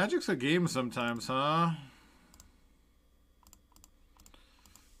 Magic's a game sometimes, huh?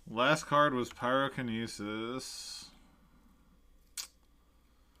 Last card was Pyrokinesis.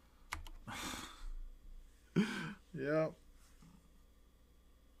 Yep.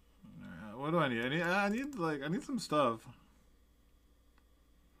 What do I need? I need some stuff.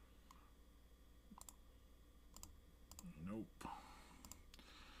 Nope.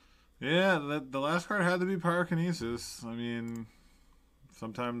 Yeah, the last card had to be Pyrokinesis. I mean,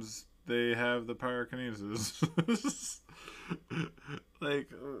 sometimes they have the Pyrokinesis.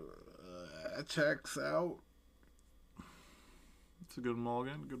 Like, checks out. It's a good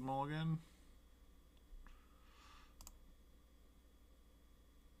mulligan. Good mulligan.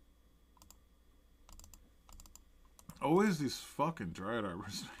 Always these fucking Dryad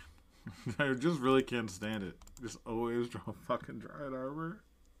Arbors. I just really can't stand it. Just always draw fucking Dryad Arbor.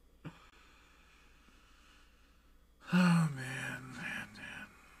 Oh, man.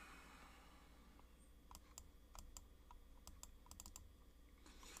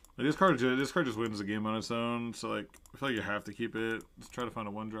 This card just wins the game on its own, so like I feel like you have to keep it. Let's try to find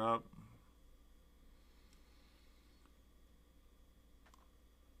a 1-drop.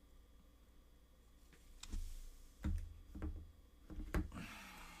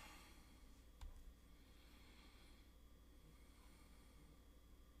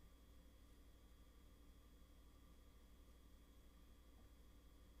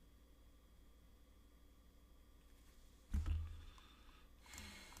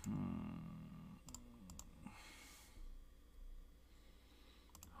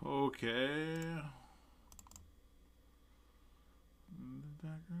 Okay.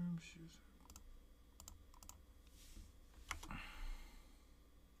 Background shoes.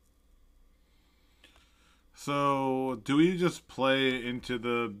 So, do we just play into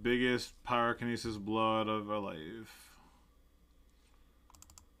the biggest pyrokinesis blowout of our life?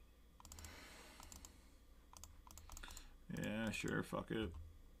 Yeah, sure, fuck it.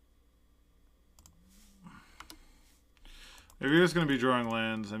 If you're just going to be drawing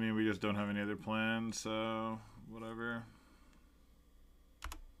lands, I mean, we just don't have any other plans, so whatever.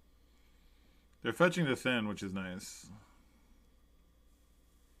 They're fetching the thin, which is nice.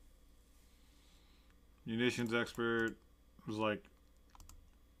 Munitions expert was like,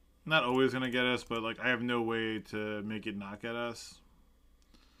 not always going to get us, but like I have no way to make it not get us.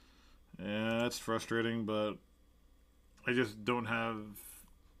 Yeah, that's frustrating, but I just don't have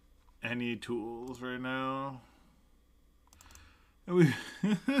any tools right now.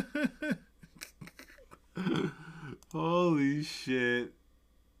 Holy shit.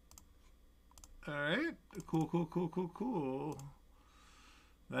 Alright. Cool.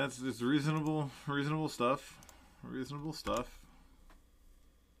 That's just reasonable stuff. Reasonable stuff.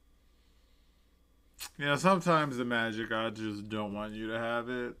 Yeah, sometimes the Magic gods just don't want you to have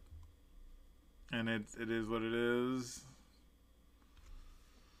it. And it is what it is.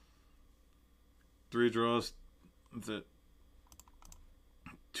 3 draws. That's it.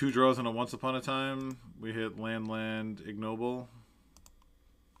 2 draws and a Once Upon a Time. We hit land, ignoble.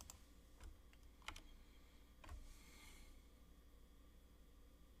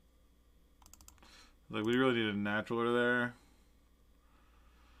 Like, we really need a natural order there.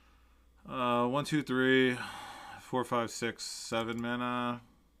 1, 2, 3, 4, 5, 6, 7 mana.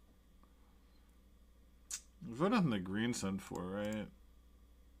 We've got nothing the green sent for, right?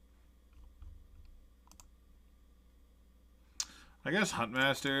 I guess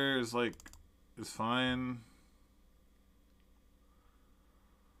Huntmaster is like is fine.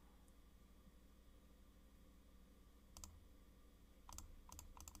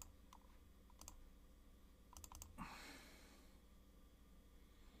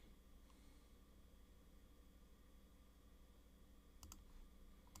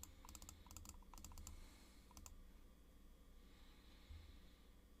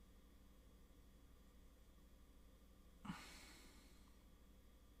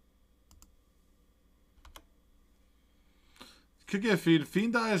 Could get Fiend.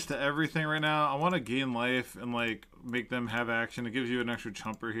 Fiend dies to everything right now. I want to gain life and like make them have action. It gives you an extra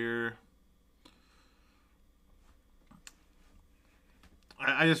chumper here.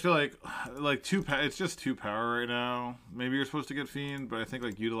 I just feel like it's just 2 power right now. Maybe you're supposed to get Fiend, but I think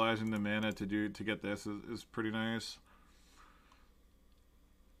like utilizing the mana to get this is pretty nice.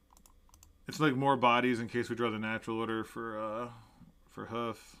 It's like more bodies in case we draw the natural order for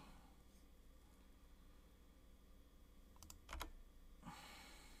Hoof.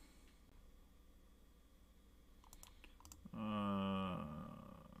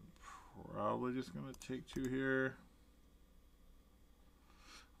 Probably just gonna take 2 here.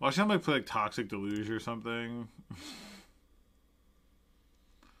 Well, actually, I might play like Toxic Deluge or something.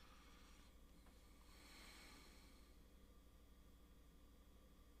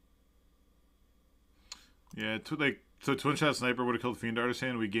 Yeah, so Twin Shot Sniper would have killed Fiend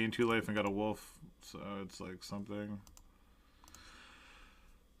Artisan. We gained 2 life and got a wolf, so it's like something.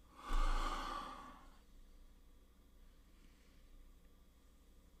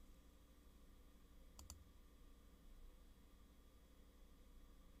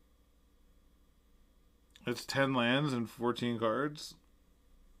 It's 10 lands and 14 cards.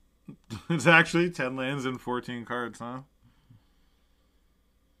 It's actually 10 lands and 14 cards, huh?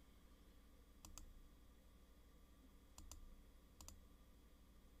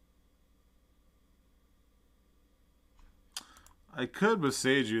 I could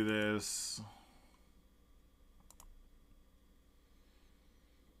Besage you this.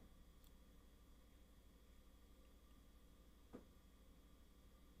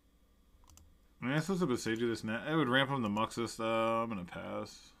 I mean, I'm supposed to Besage you this net. I would ramp him the Muxus, though. I'm gonna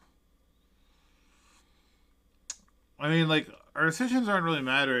pass. I mean, like, our decisions aren't really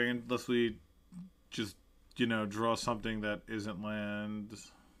mattering unless we just, you know, draw something that isn't land.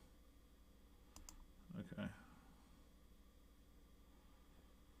 Okay.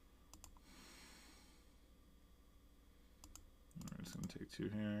 Alright, just gonna take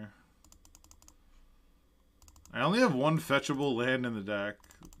 2 here. I only have 1 fetchable land in the deck,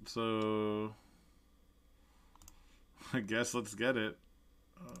 so I guess let's get it.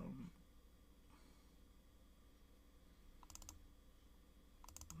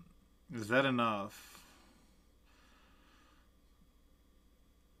 Is that enough?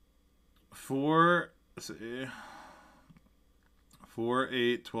 4, let's see, 4,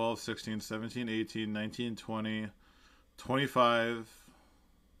 8, 12, 16, 17, 18, 19, 20, 25.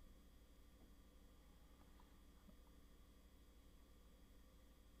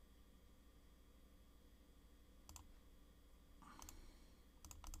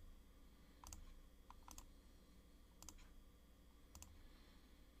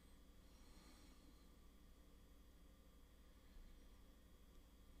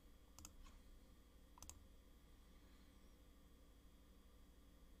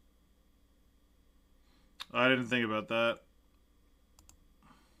 I didn't think about that.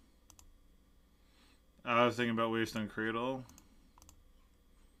 I was thinking about waste on Cradle.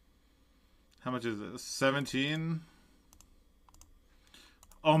 How much is this? 17?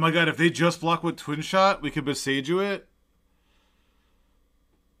 Oh my god, if they just block with Twin Shot, we could Beseiju it?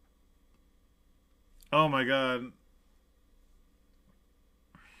 Oh my god.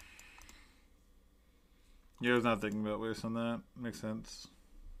 Yeah, I was not thinking about waste on that. Makes sense.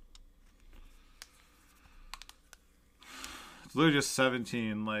 It's literally just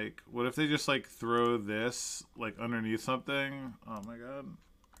 17. Like, what if they just, like, throw this, like, underneath something? Oh my god.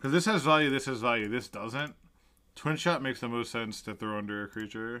 Because this has value, this doesn't. Twin Shot makes the most sense to throw under a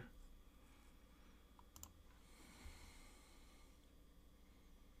creature.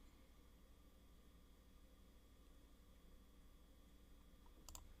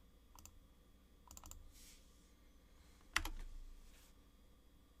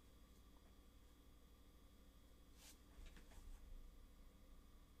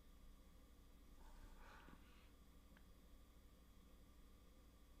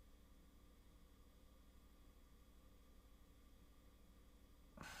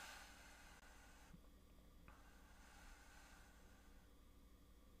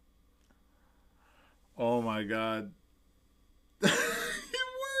 Oh my god. It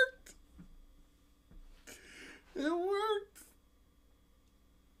worked! It worked!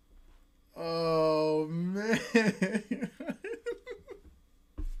 Oh man.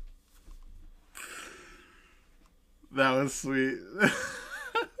 That was sweet.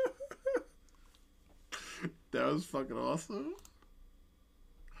 That was fucking awesome.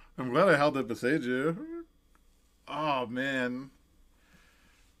 I'm glad I held it beside you. Oh man.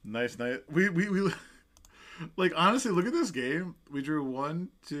 Nice night. We like honestly look at this game. We drew 1,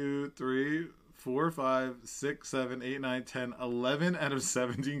 2, 3, 4, 5, 6, 7, 8, 9, 10, 11 out of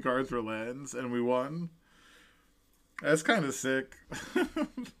 17 cards for lands, and we won. That's kind of sick.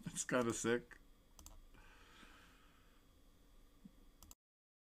 That's kind of sick.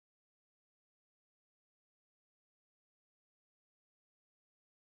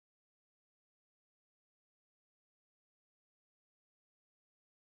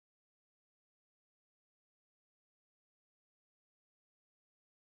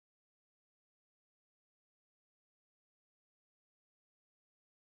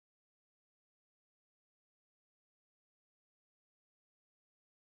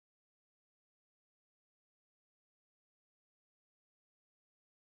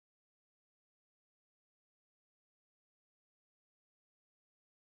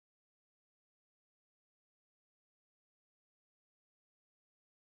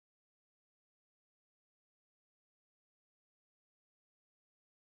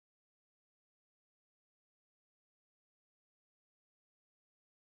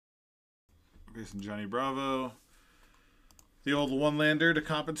 Facing Johnny Bravo. The old one-lander to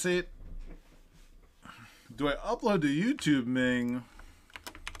compensate. Do I upload to YouTube, Ming?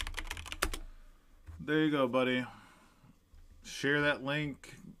 There you go, buddy. Share that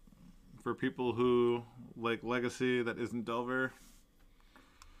link for people who like Legacy that isn't Delver.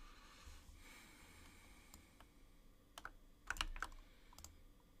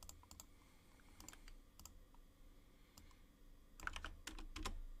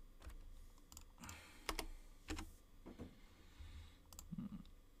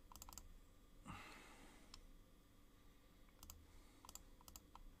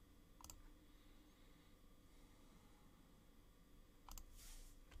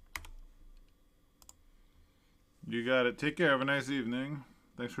 You got it. Take care. Have a nice evening.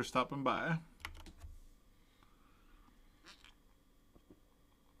 Thanks for stopping by.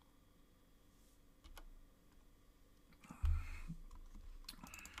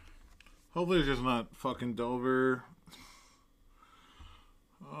 Hopefully it's just not fucking Delver.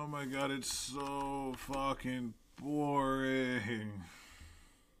 Oh my god, it's so fucking boring.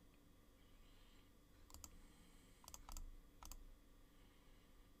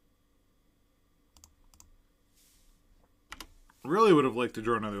 Really would have liked to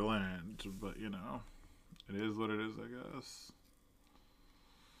draw another land, but you know, it is what it is, I guess.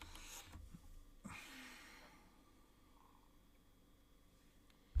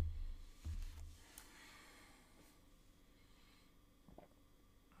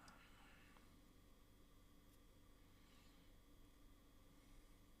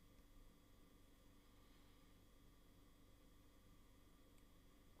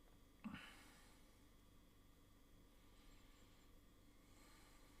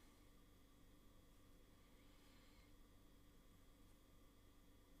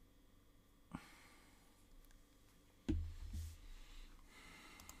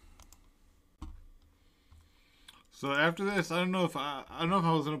 So after this, I don't know if I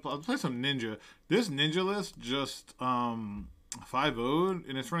was gonna play some ninja. This ninja list just 5-0'd,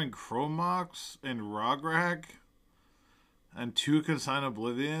 and it's running Chromox and Rograk and 2 Consign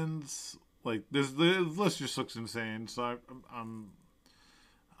Oblivions. Like this list just looks insane. So I'm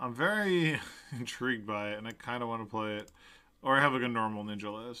very intrigued by it, and I kind of want to play it, or I have like a normal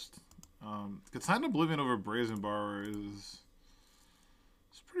ninja list. Consign Oblivion over Brazen Borrower is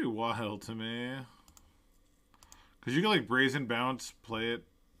it's pretty wild to me. Because you can like Brazen Bounce, play it.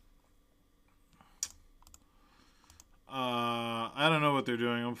 I don't know what they're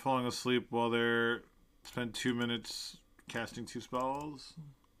doing. I'm falling asleep while they're spend 2 minutes casting 2 spells.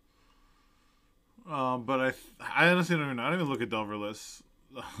 But I honestly don't even look at Delver lists.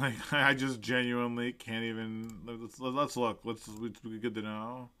 Like I just genuinely can't even. Let's look. It's good to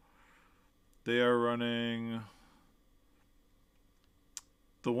know. They are running.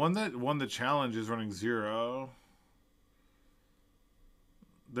 The one that won the challenge is running 0.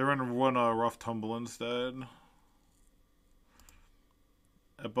 They're running 1 Rough Tumble instead.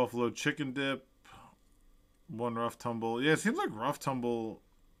 At Buffalo Chicken Dip, 1 Rough Tumble. Yeah, it seems like Rough Tumble.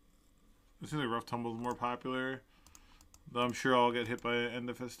 It seems like Rough Tumble is more popular. Though I'm sure I'll get hit by end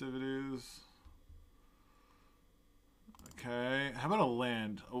of festivities. Okay, how about a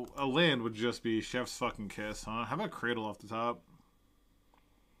land? A land would just be Chef's fucking kiss, huh? How about Cradle off the top?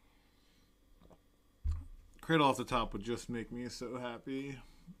 Cradle off the top would just make me so happy.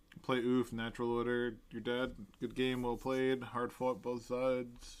 Play oof, natural order, you're dead. Good game, well played. Hard fought both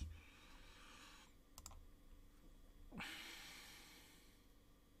sides.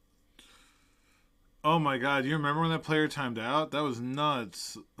 Oh my god, you remember when that player timed out? That was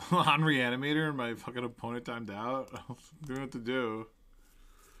nuts. On Reanimator and my fucking opponent timed out. I don't know what to do.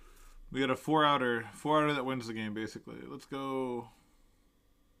 We got a 4-outer. 4-outer that wins the game, basically. Let's go.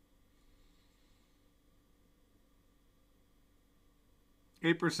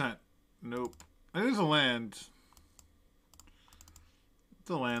 %. Nope. It is a land. It's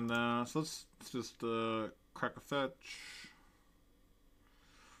a land now. So let's just crack a fetch.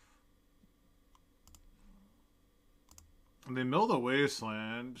 And they milled a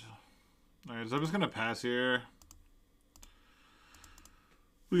wasteland. Alright, so I'm just gonna pass here.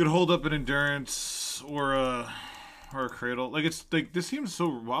 We could hold up an endurance or a cradle. Like it's like this seems so.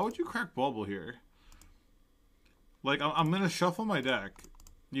 Why would you crack Bubble here? Like I'm gonna shuffle my deck.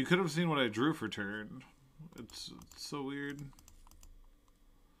 You could have seen what I drew for turn. It's so weird.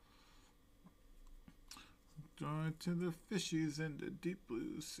 Join to the fishies in the deep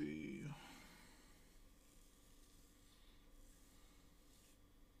blue sea.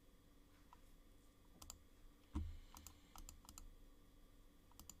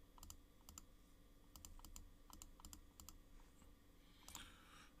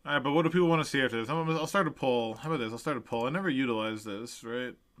 Alright, but what do people want to see after this? I'll start a poll. How about this? I'll start a poll. I never utilized this,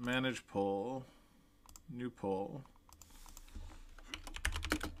 right? Manage poll. New poll.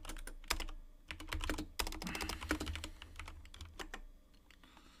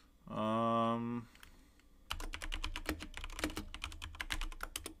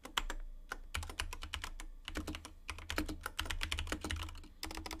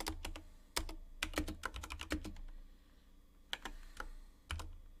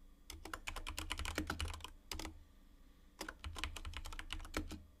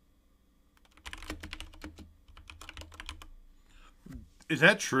 Is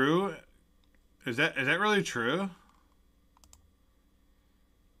that true? Is that really true?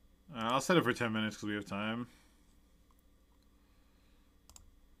 I'll set it for 10 minutes because we have time.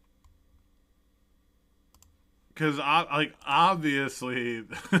 Because like obviously,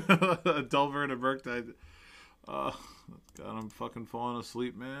 a Delver and a Murktide. God, I'm fucking falling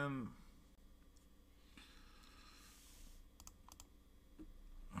asleep, man.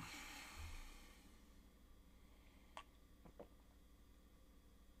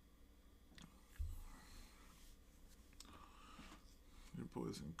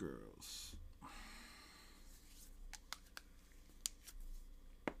 Boys and girls.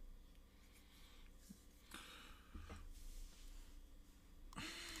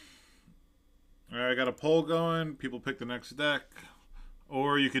 Alright, I got a poll going. People pick the next deck.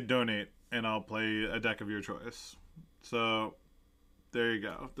 Or you could donate and I'll play a deck of your choice. So there you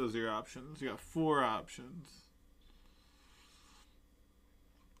go. Those are your options. You got 4 options.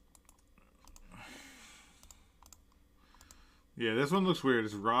 Yeah, this one looks weird.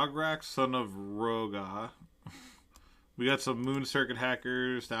 It's Rograk, Son of Roga. We got some Moon Circuit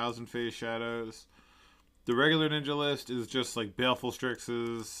Hackers, Thousand Phase Shadows. The regular ninja list is just like Baleful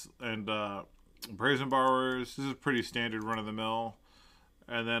Strixes and Brazen Borrowers. This is pretty standard run of the mill.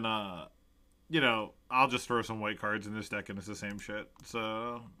 And then you know, I'll just throw some white cards in this deck and it's the same shit.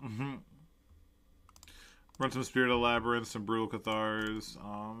 So, run some Spirit of Labyrinth, some Brutal Cathars.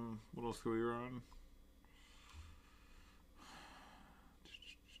 What else could we run?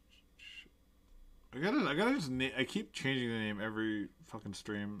 I gotta just I keep changing the name every fucking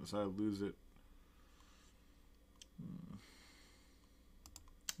stream, so I lose it.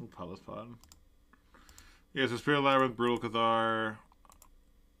 Palace Pod. Yeah, so Spirit Labyrinth, Brutal Cathar,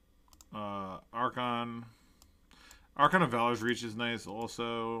 Archon. Archon of Valor's Reach is nice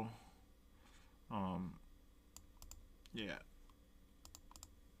also. Yeah.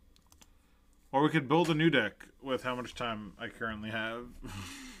 Or we could build a new deck with how much time I currently have.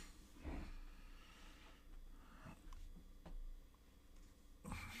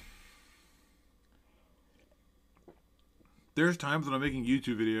 There's times when I'm making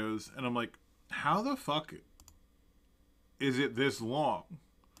YouTube videos and I'm like, how the fuck is it this long?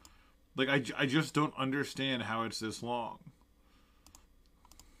 Like, I just don't understand how it's this long.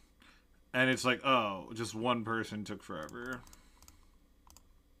 And it's like, oh, just one person took forever.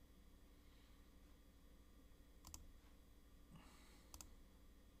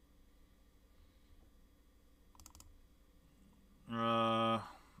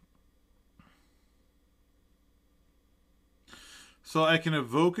 So I can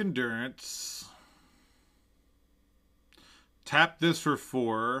evoke Endurance. Tap this for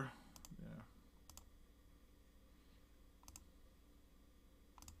 4.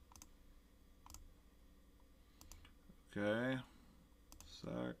 Yeah. Okay.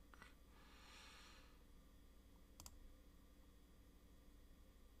 Sack.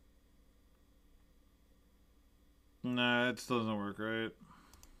 Nah, it still doesn't work, right?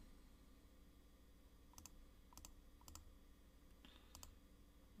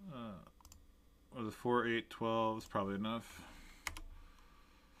 Or the 4, 8, 12 is probably enough.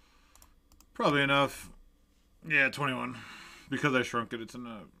 Probably enough. Yeah, 21. Because I shrunk it, it's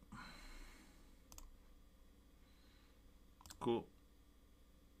enough. Cool.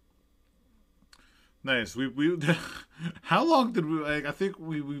 Nice. We how long did we like? I think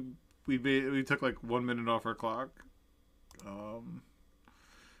we took like 1 minute off our clock. How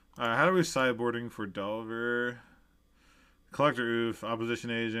do we sideboarding for Delver? Collector Oof,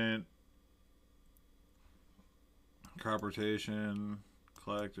 Opposition Agent, Crop Rotation,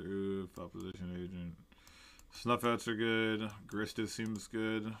 Collector Oof, Opposition Agent. Snuff Outs are good. Gristis seems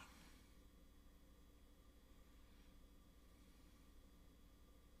good.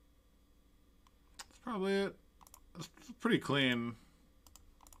 That's probably it. It's pretty clean.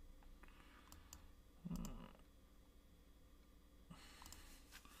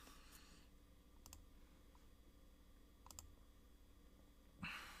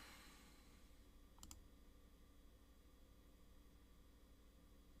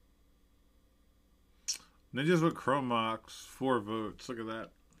 Ninjas with Chrome Mox, 4 votes. Look at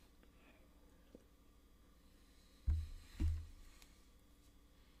that.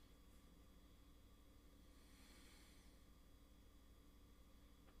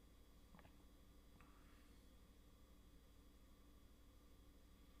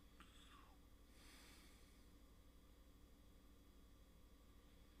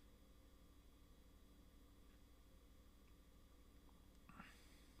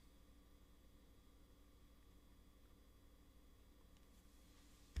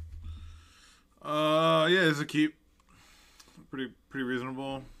 Yeah, it's a keep. Pretty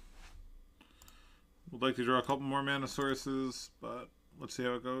reasonable. Would like to draw a couple more mana sources, but let's see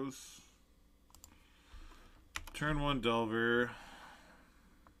how it goes. Turn 1 Delver.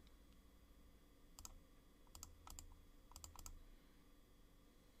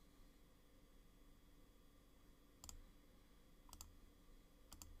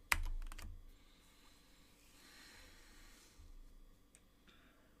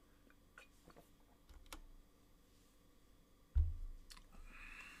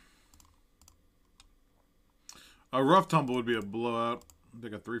 A Rough Tumble would be a blowout. I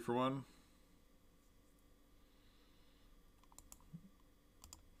think a 3 for 1.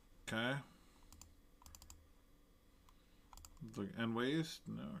 Okay. It's like End Waste?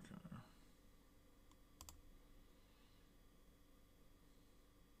 No, okay.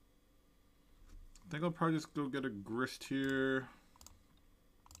 I think I'll probably just go get a Grist here.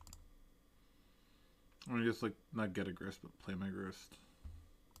 I'm gonna just like not get a Grist, but play my Grist.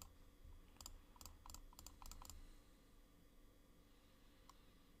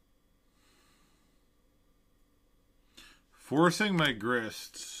 Forcing my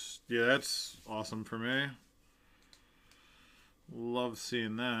Grist. Yeah, that's awesome for me. Love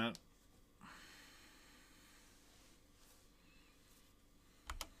seeing that.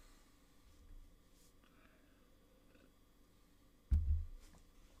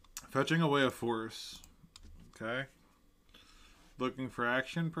 Fetching away a force. Okay. Looking for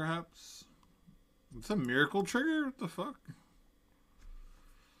action, perhaps? It's a miracle trigger? What the fuck?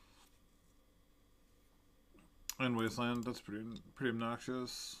 And Wasteland, that's pretty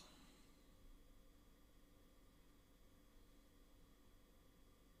obnoxious.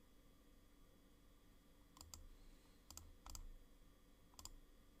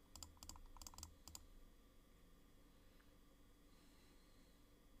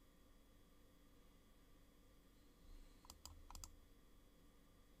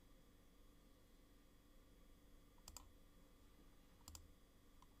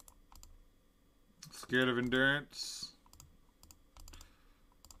 Scared of endurance.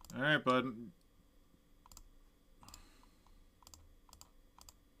 Alright, bud.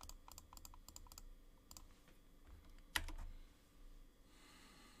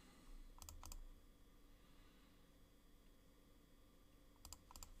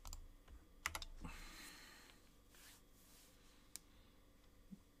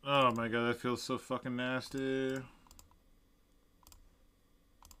 Oh my god, that feels so fucking nasty.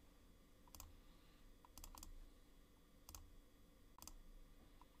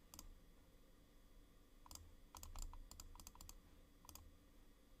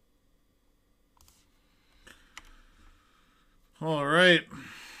 All right.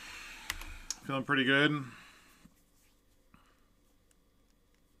 Feeling pretty good.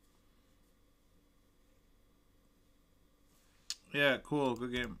 Yeah, cool.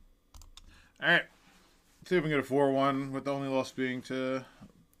 Good game. Alright. See if we can get a 4-1 with the only loss being to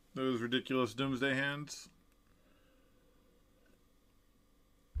those ridiculous Doomsday hands.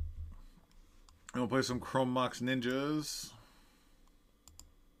 And we'll play some Chrome Mox Ninjas.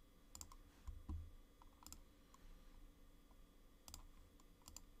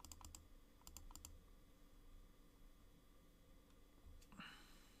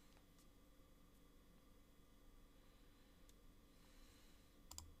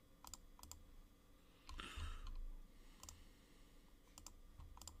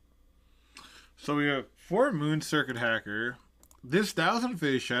 So we have 4 Moon Circuit Hacker. This Thousand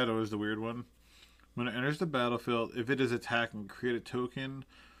Phase Shadow is the weird one. When it enters the battlefield, if it is attacking, create a token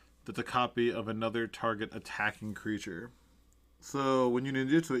that's a copy of another target attacking creature. So when you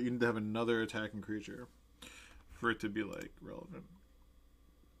ninjutsu it, you need to have another attacking creature for it to be like relevant.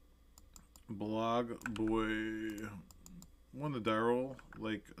 Blog Boy won the die roll,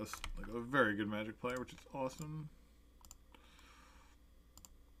 like a very good Magic player, which is awesome.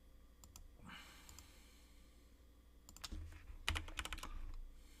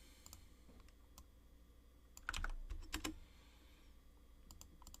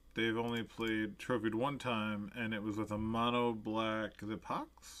 They've only played trophied 1 time, and it was with a mono black. Is it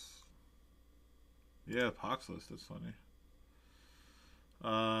Pox? Yeah, Pox list. That's funny.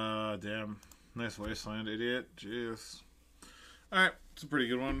 Damn. Nice Wasteland, idiot. Jeez. Alright, it's a pretty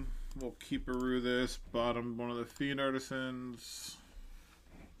good one. We'll keeperoo this. Bottom one of the Fiend Artisans.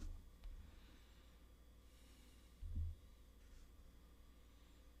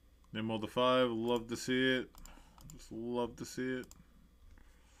 Then mold the 5. Love to see it. Just love to see it.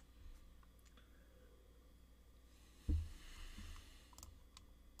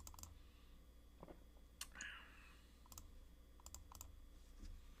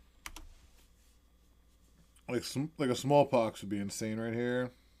 Like a smallpox would be insane right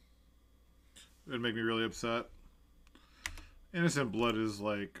here. It would make me really upset. Innocent Blood is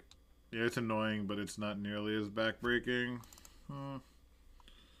like, yeah, it's annoying, but it's not nearly as backbreaking. Am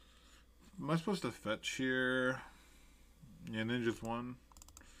I supposed to fetch here? Yeah, Ninja's 1.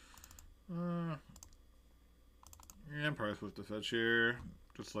 Yeah, I'm probably supposed to fetch here.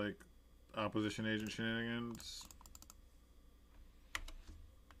 Just like opposition agent shenanigans.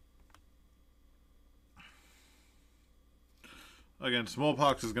 Again,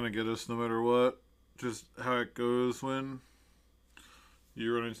 Smallpox is going to get us no matter what. Just how it goes when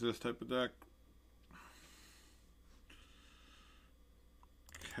you run into this type of deck.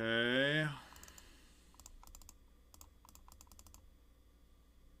 Okay.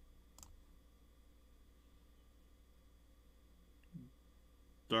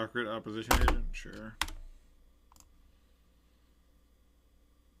 Dark Red opposition agent? Sure.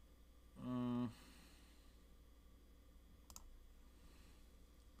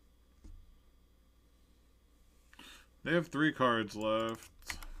 They have 3 cards left.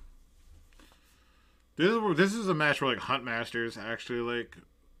 This is a match where like Huntmaster is actually like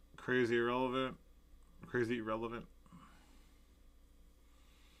crazy irrelevant. Crazy irrelevant.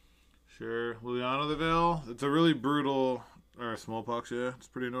 Sure. Liliana the Veil. It's a really brutal... Or Smallpox, yeah. It's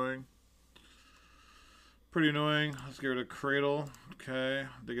pretty annoying. Pretty annoying. Let's get rid of Cradle. Okay.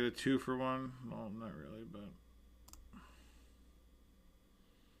 They get a 2 for 1. Well, not really, but...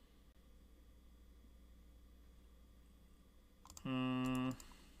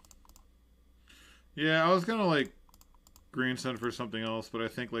 Yeah, I was gonna, like, green send for something else, but I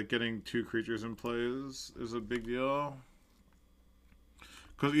think, like, getting 2 creatures in play is a big deal.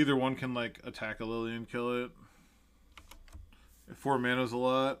 Because either one can, like, attack a Lily and kill it. 4 mana's a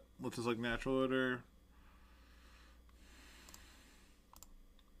lot. Let's just, like, natural order.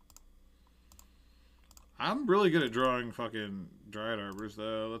 I'm really good at drawing fucking Dryad Arbors,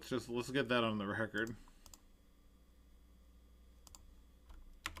 though. Let's get that on the record.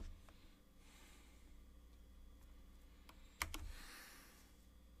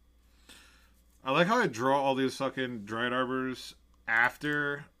 I like how I draw all these fucking Dryad Arbors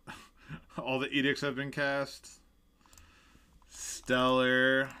after all the edicts have been cast.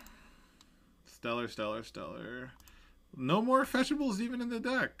 Stellar. Stellar, stellar, stellar. No more fetchables even in the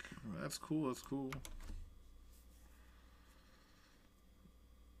deck. That's cool, that's cool.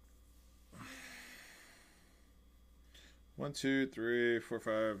 One, two, three, four,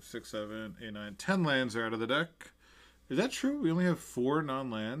 5, 6, 7, 8, 9, 10 lands are out of the deck. Is that true? We only have 4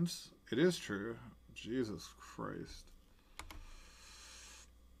 non-lands? It is true. Jesus Christ.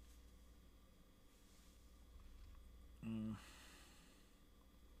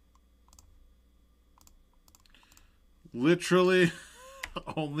 Literally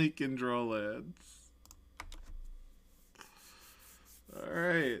only can draw lands.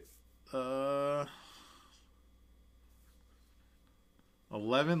 Alright.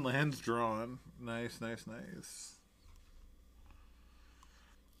 11 lands drawn. Nice, nice, nice.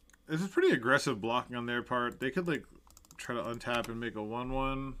 This is pretty aggressive blocking on their part. They could, like, try to untap and make a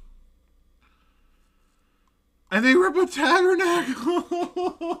 1/1. And they rip a Tabernacle!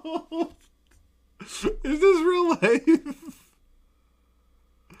 Is this real life?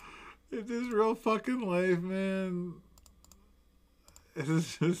 Is this real fucking life, man?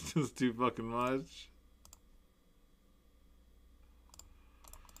 This is just too fucking much.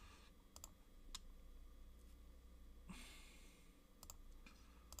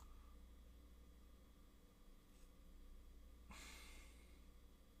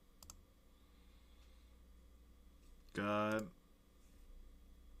 God.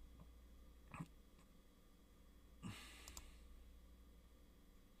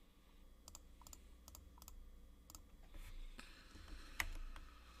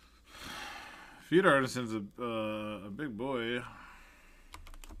 Feud Artisan's a big boy.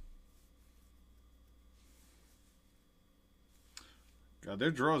 God,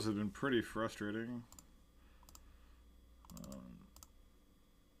 their draws have been pretty frustrating.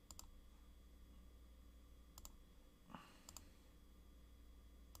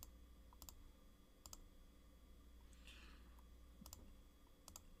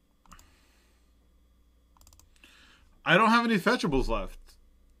 I don't have any fetchables left.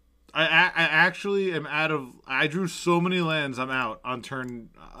 I actually am out of... I drew so many lands, I'm out on turn...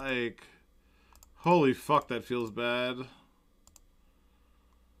 Like... Holy fuck, that feels bad.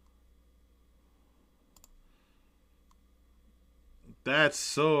 That's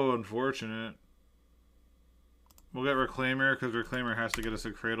so unfortunate. We'll get Reclaimer, because Reclaimer has to get us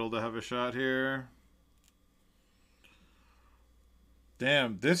a Cradle to have a shot here.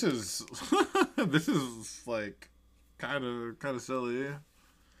 Damn, this is... this is, like... Kind of silly.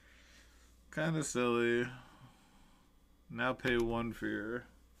 Kind of silly. Now pay 1 for your...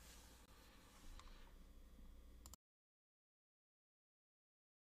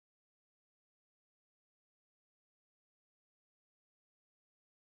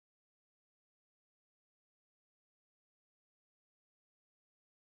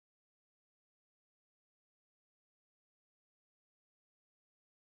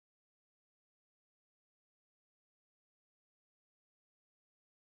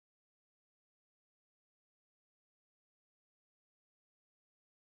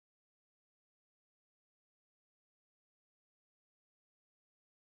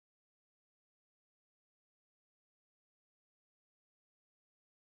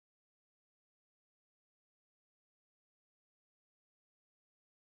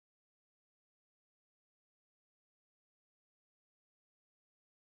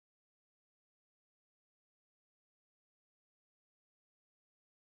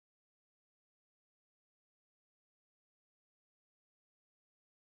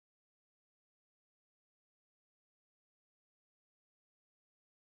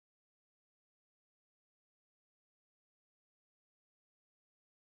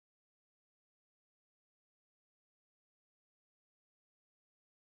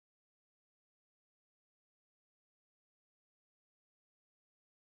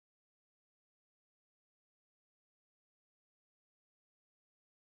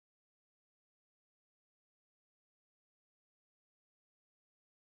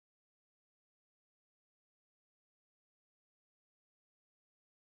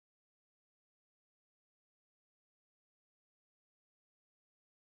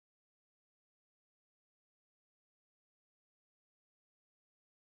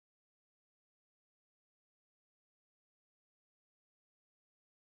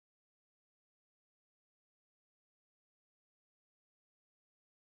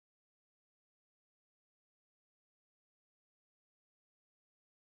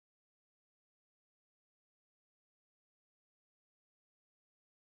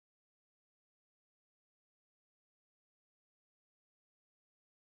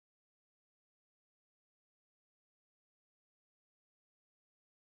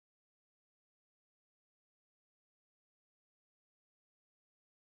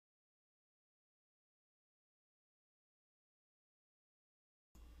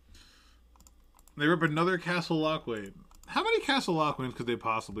 They rip another Castle Lockway. How many Castle Lockways could they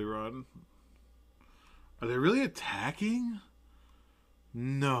possibly run? Are they really attacking?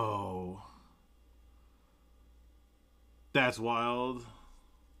 No. That's wild.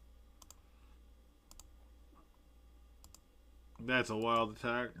 That's a wild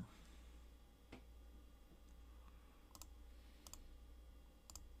attack.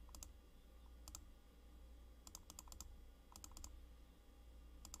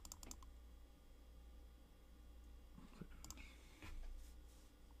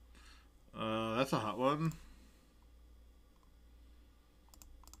 That's a hot one.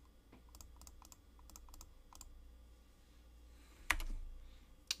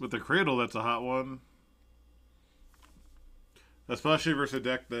 With the Cradle, that's a hot one. Especially versus a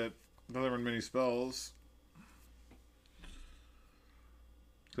deck that doesn't run many spells.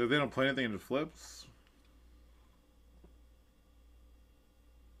 So if they don't play anything and it flips.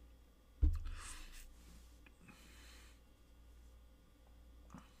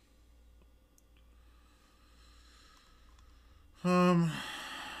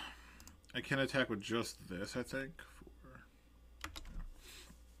 I can attack with just this, I think.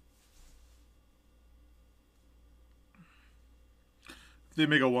 If they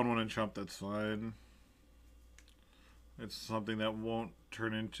make a 1/1 and chump, that's fine. It's something that won't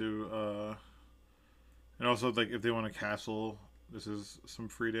turn into and also, like, if they want a castle, this is some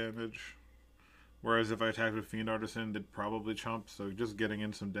free damage. Whereas if I attacked with Fiend Artisan, they'd probably chump, so just getting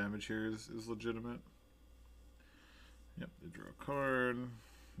in some damage here is legitimate. Yep, they draw a card.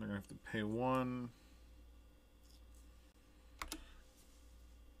 They're gonna have to pay 1.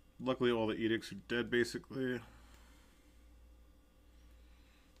 Luckily, all the edicts are dead, basically.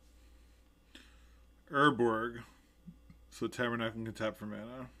 Urborg. So Tabernacle can tap for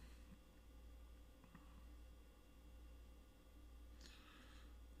mana.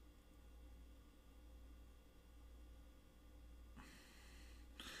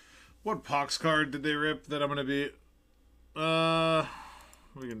 What Pox card did they rip that I'm gonna beat?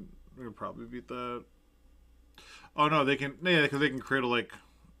 We can probably beat that. Oh no, they can, yeah, because they can Cradle like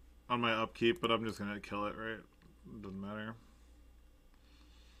on my upkeep, but I'm just gonna kill it, right? It doesn't matter.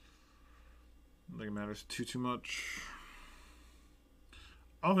 I don't think it matters too much.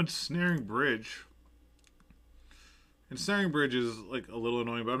 Oh, Ensnaring Bridge. Ensnaring Bridge is like a little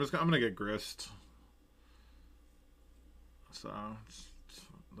annoying, but I'm gonna get Grist. So it's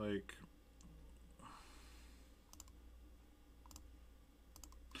like,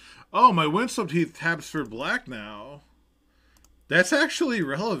 oh, my Windswept Heath taps for black now. That's actually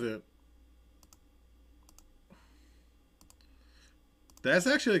relevant. That's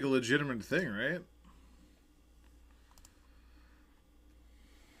actually like a legitimate thing, right?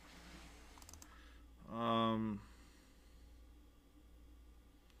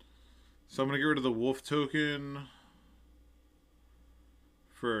 So I'm gonna get rid of the wolf token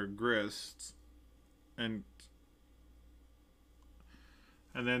for Grist, and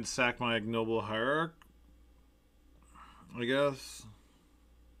then sack my Ignoble Hierarch, I guess.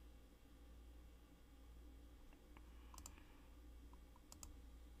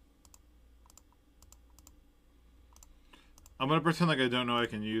 I'm gonna pretend like I don't know I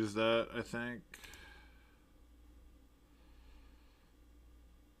can use that, I think.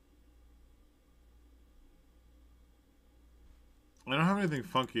 I don't have anything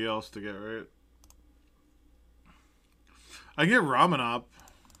funky else to get, right? I get Ramanop.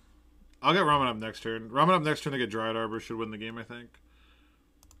 I'll get Ramanop next turn. Ramanop next turn to get Dryad Arbor should win the game, I think.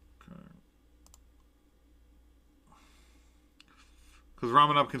 Okay. Because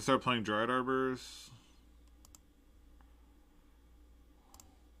Ramanop can start playing Dryad Arbors.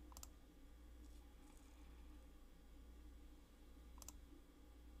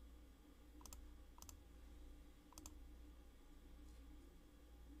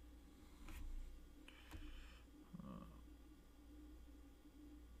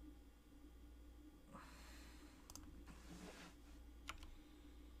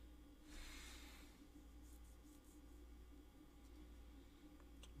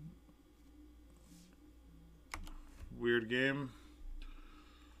 Weird game.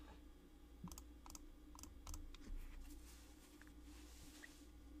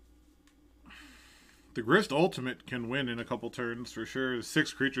 The Grist Ultimate can win in a couple turns for sure.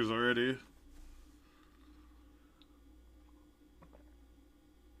 6 creatures already.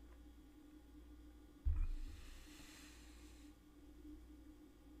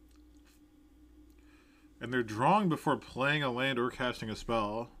 And they're drawing before playing a land or casting a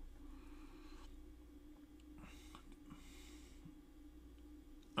spell.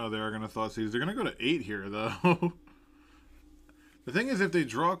 Oh, they are going to Thoughtseize. They're going to go to 8 here, though. The thing is, if they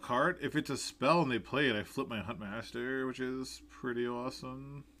draw a card, if it's a spell and they play it, I flip my Huntmaster, which is pretty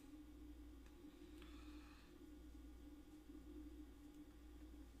awesome.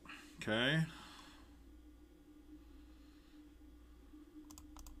 Okay.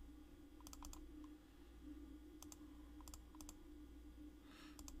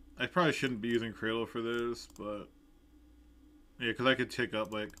 I probably shouldn't be using Cradle for this, but yeah, because I could take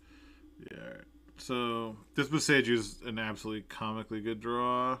up like, yeah. So this Besage is an absolutely comically good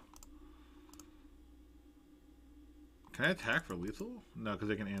draw. Can I attack for lethal? No, because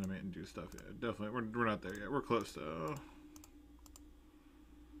they can animate and do stuff. Yeah, definitely. We're not there yet. We're close though.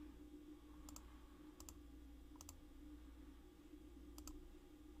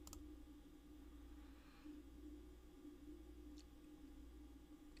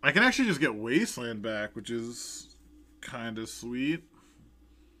 I can actually just get Wasteland back, which is kind of sweet.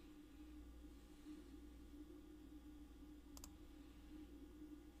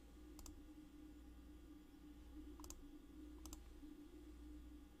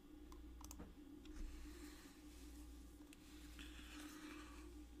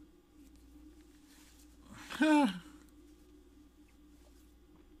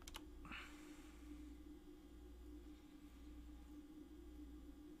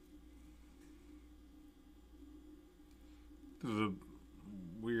 This is a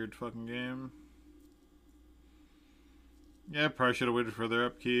weird fucking game. Yeah, I probably should have waited for their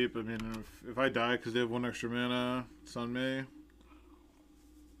upkeep. I mean, if I die because they have 1 extra mana, it's on me.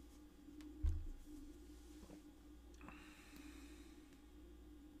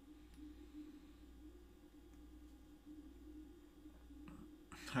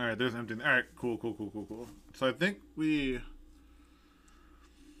 Alright, there's empty. Alright, cool. So I think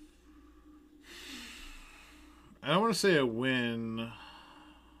I don't want to say a win.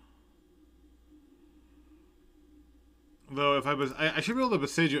 Though, if I should be able to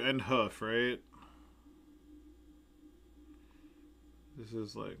Besage you and Hoof, right? This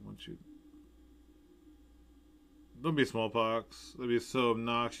is like, once you... Don't be Smallpox. That'd be so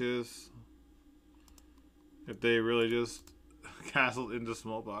obnoxious. If they really just castled into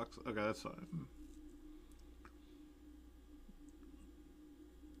Smallpox. Okay, that's fine.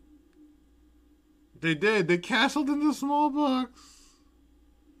 They did. They castled into Smallpox.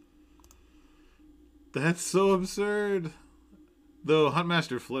 That's so absurd. Though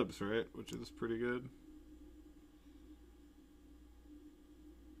Huntmaster flips, right? Which is pretty good.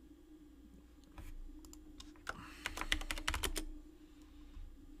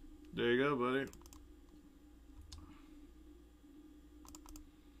 There you go, buddy.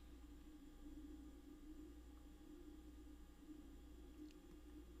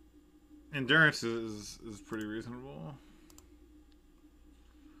 Endurance is pretty reasonable.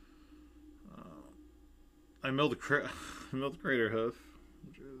 I milled Crater Hoof,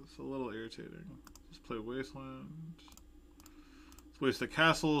 which is a little irritating. Just play Wasteland. Let's waste the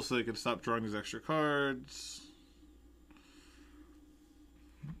castle so they can stop drawing these extra cards.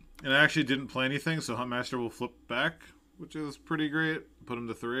 And I actually didn't play anything, so Huntmaster will flip back, which is pretty great. Put him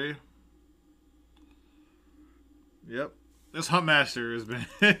to 3. Yep. This Huntmaster has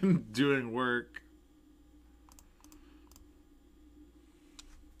been doing work.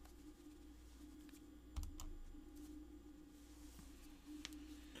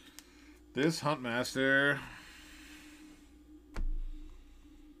 This Huntmaster.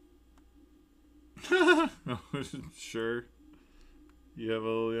 Sure. You have a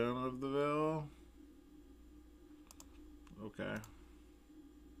Liliana of the Veil. Okay.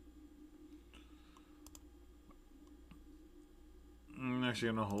 I'm actually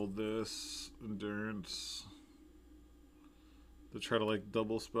gonna hold this Endurance to try to like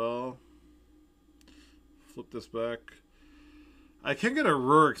double spell. Flip this back. I can get a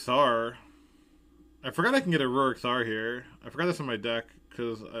Rurik Thar. I forgot I can get a Rurik Thar here. I forgot this in my deck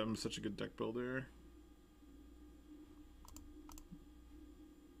because I'm such a good deck builder.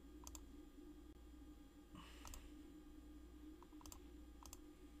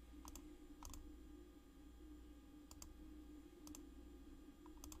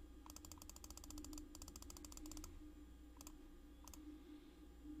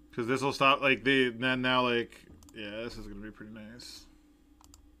 Because this will stop, like, now, like, yeah, this is going to be pretty nice.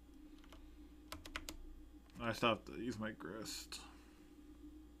 I stopped to use my Grist.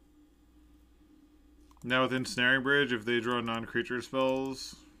 Now with Ensnaring Bridge, if they draw non-creature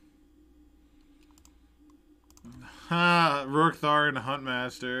spells... Ha! Rurik Thar and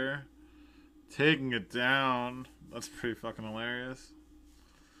Huntmaster. Taking it down. That's pretty fucking hilarious.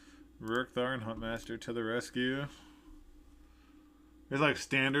 Rurik Thar and Huntmaster to the rescue. It's like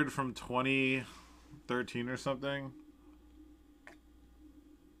standard from 2013 or something.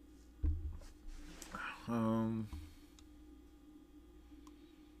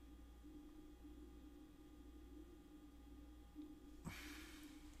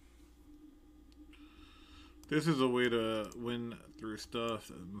 This is a way to win through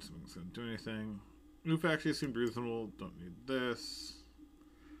stuff. Nothing's gonna do anything. New actually seemed reasonable. Don't need this.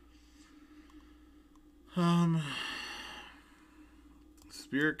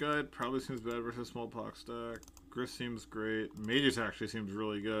 Spirit Guide probably seems bad versus Smallpox deck. Grist seems great. Magus actually seems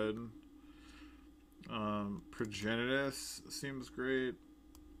really good. Progenitus seems great.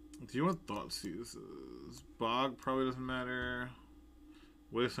 Do you want Thoughtseizes? Bog probably doesn't matter.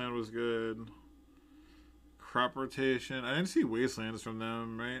 Wasteland was good. Crop rotation. I didn't see Wastelands from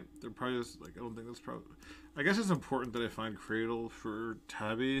them, right? They're probably just like, I don't think that's probably. I guess it's important that I find Cradle for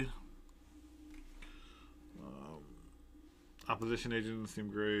Tabby. Opposition agents seem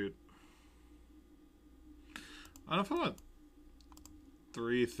great. I don't know if I want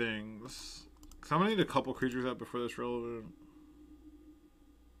 3 things. Because I'm going to need a couple creatures out before that's relevant.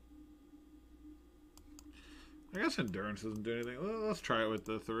 I guess Endurance doesn't do anything. Well, let's try it with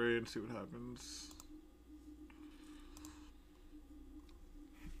the 3 and see what happens.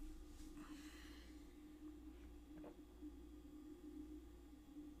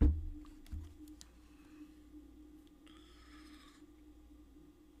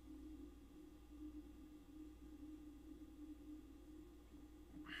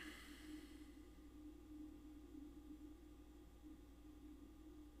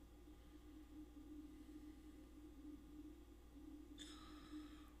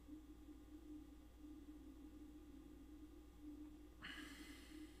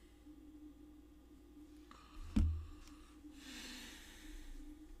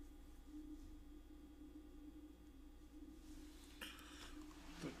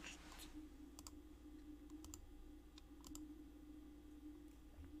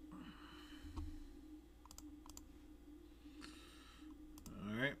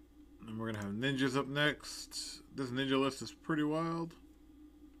 We're gonna have ninjas up next. This ninja list is pretty wild.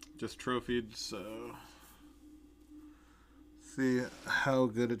 Just trophied, so see how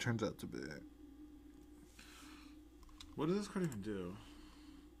good it turns out to be. What does this card even do?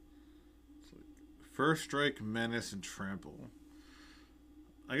 It's like First Strike, Menace, and Trample.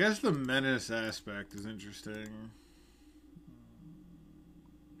 I guess the Menace aspect is interesting.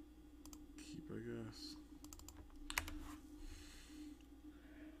 Keep, I guess.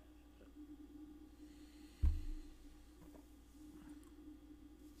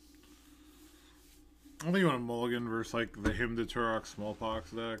 I don't think you want a mulligan versus like the Hymn to Turok Smallpox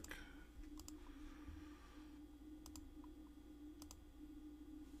deck.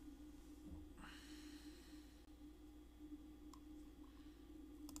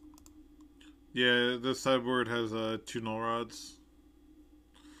 Yeah, this sideboard has 2 null rods.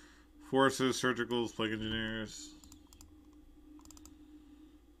 Forces, Surgicals, Plague Engineers.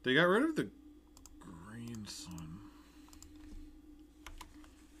 They got rid of the Green Sun.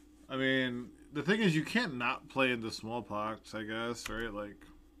 I mean, the thing is, you can't not play into Smallpox, I guess, right? Like,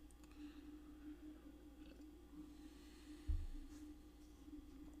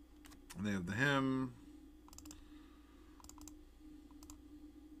 and they have the Hymn.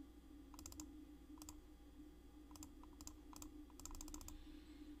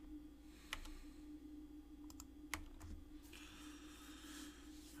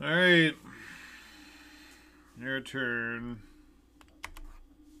 All right, your turn.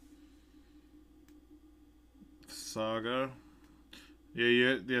 Saga.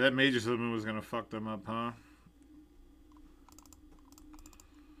 Yeah, that Major Summon was gonna fuck them up, huh?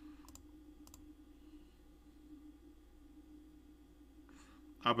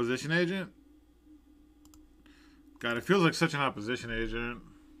 Opposition agent? God, it feels like such an opposition agent.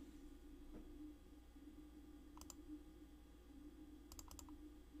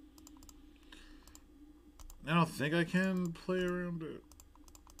 I don't think I can play around it.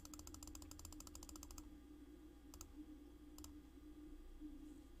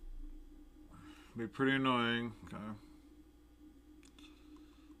 Be pretty annoying. Okay.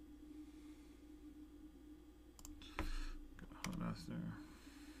 Huntmaster.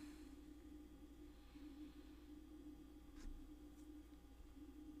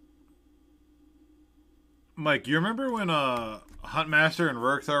 Mike, you remember when Huntmaster and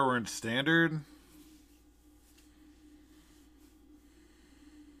Rurkthar were in Standard?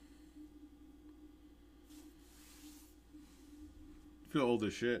 I feel old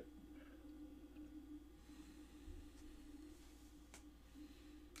as shit.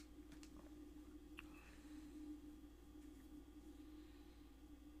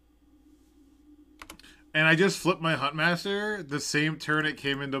 And I just flipped my Huntmaster the same turn it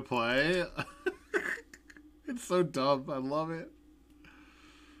came into play. It's so dumb. I love it.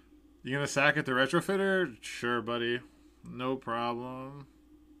 You gonna sack it to retrofitter? Sure, buddy. No problem.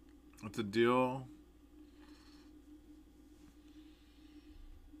 What's the deal?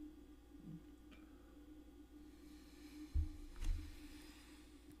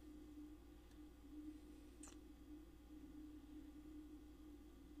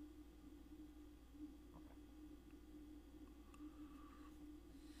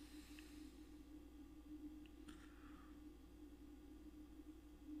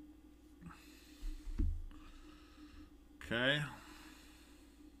 Okay.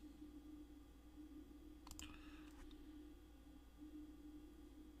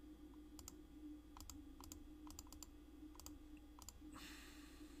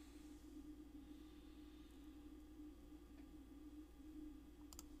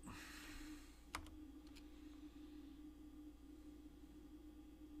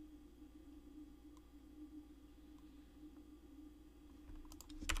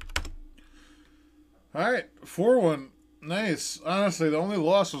 Alright, 4-1. Nice. Honestly, the only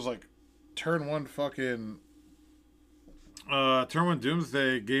loss was like turn one fucking turn one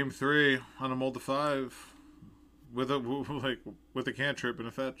Doomsday game 3 on a mold to 5 with a with a cantrip and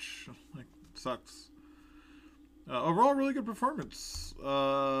a fetch. Like, sucks. Overall, really good performance.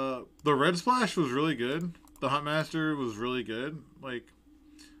 The red splash was really good. The Huntmaster was really good. Like,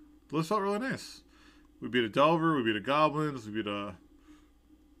 the list felt really nice. We beat a Delver, we beat a Goblins, we beat a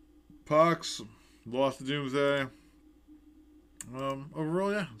Pox, lost to Doomsday.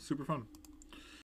 Overall, yeah, super fun.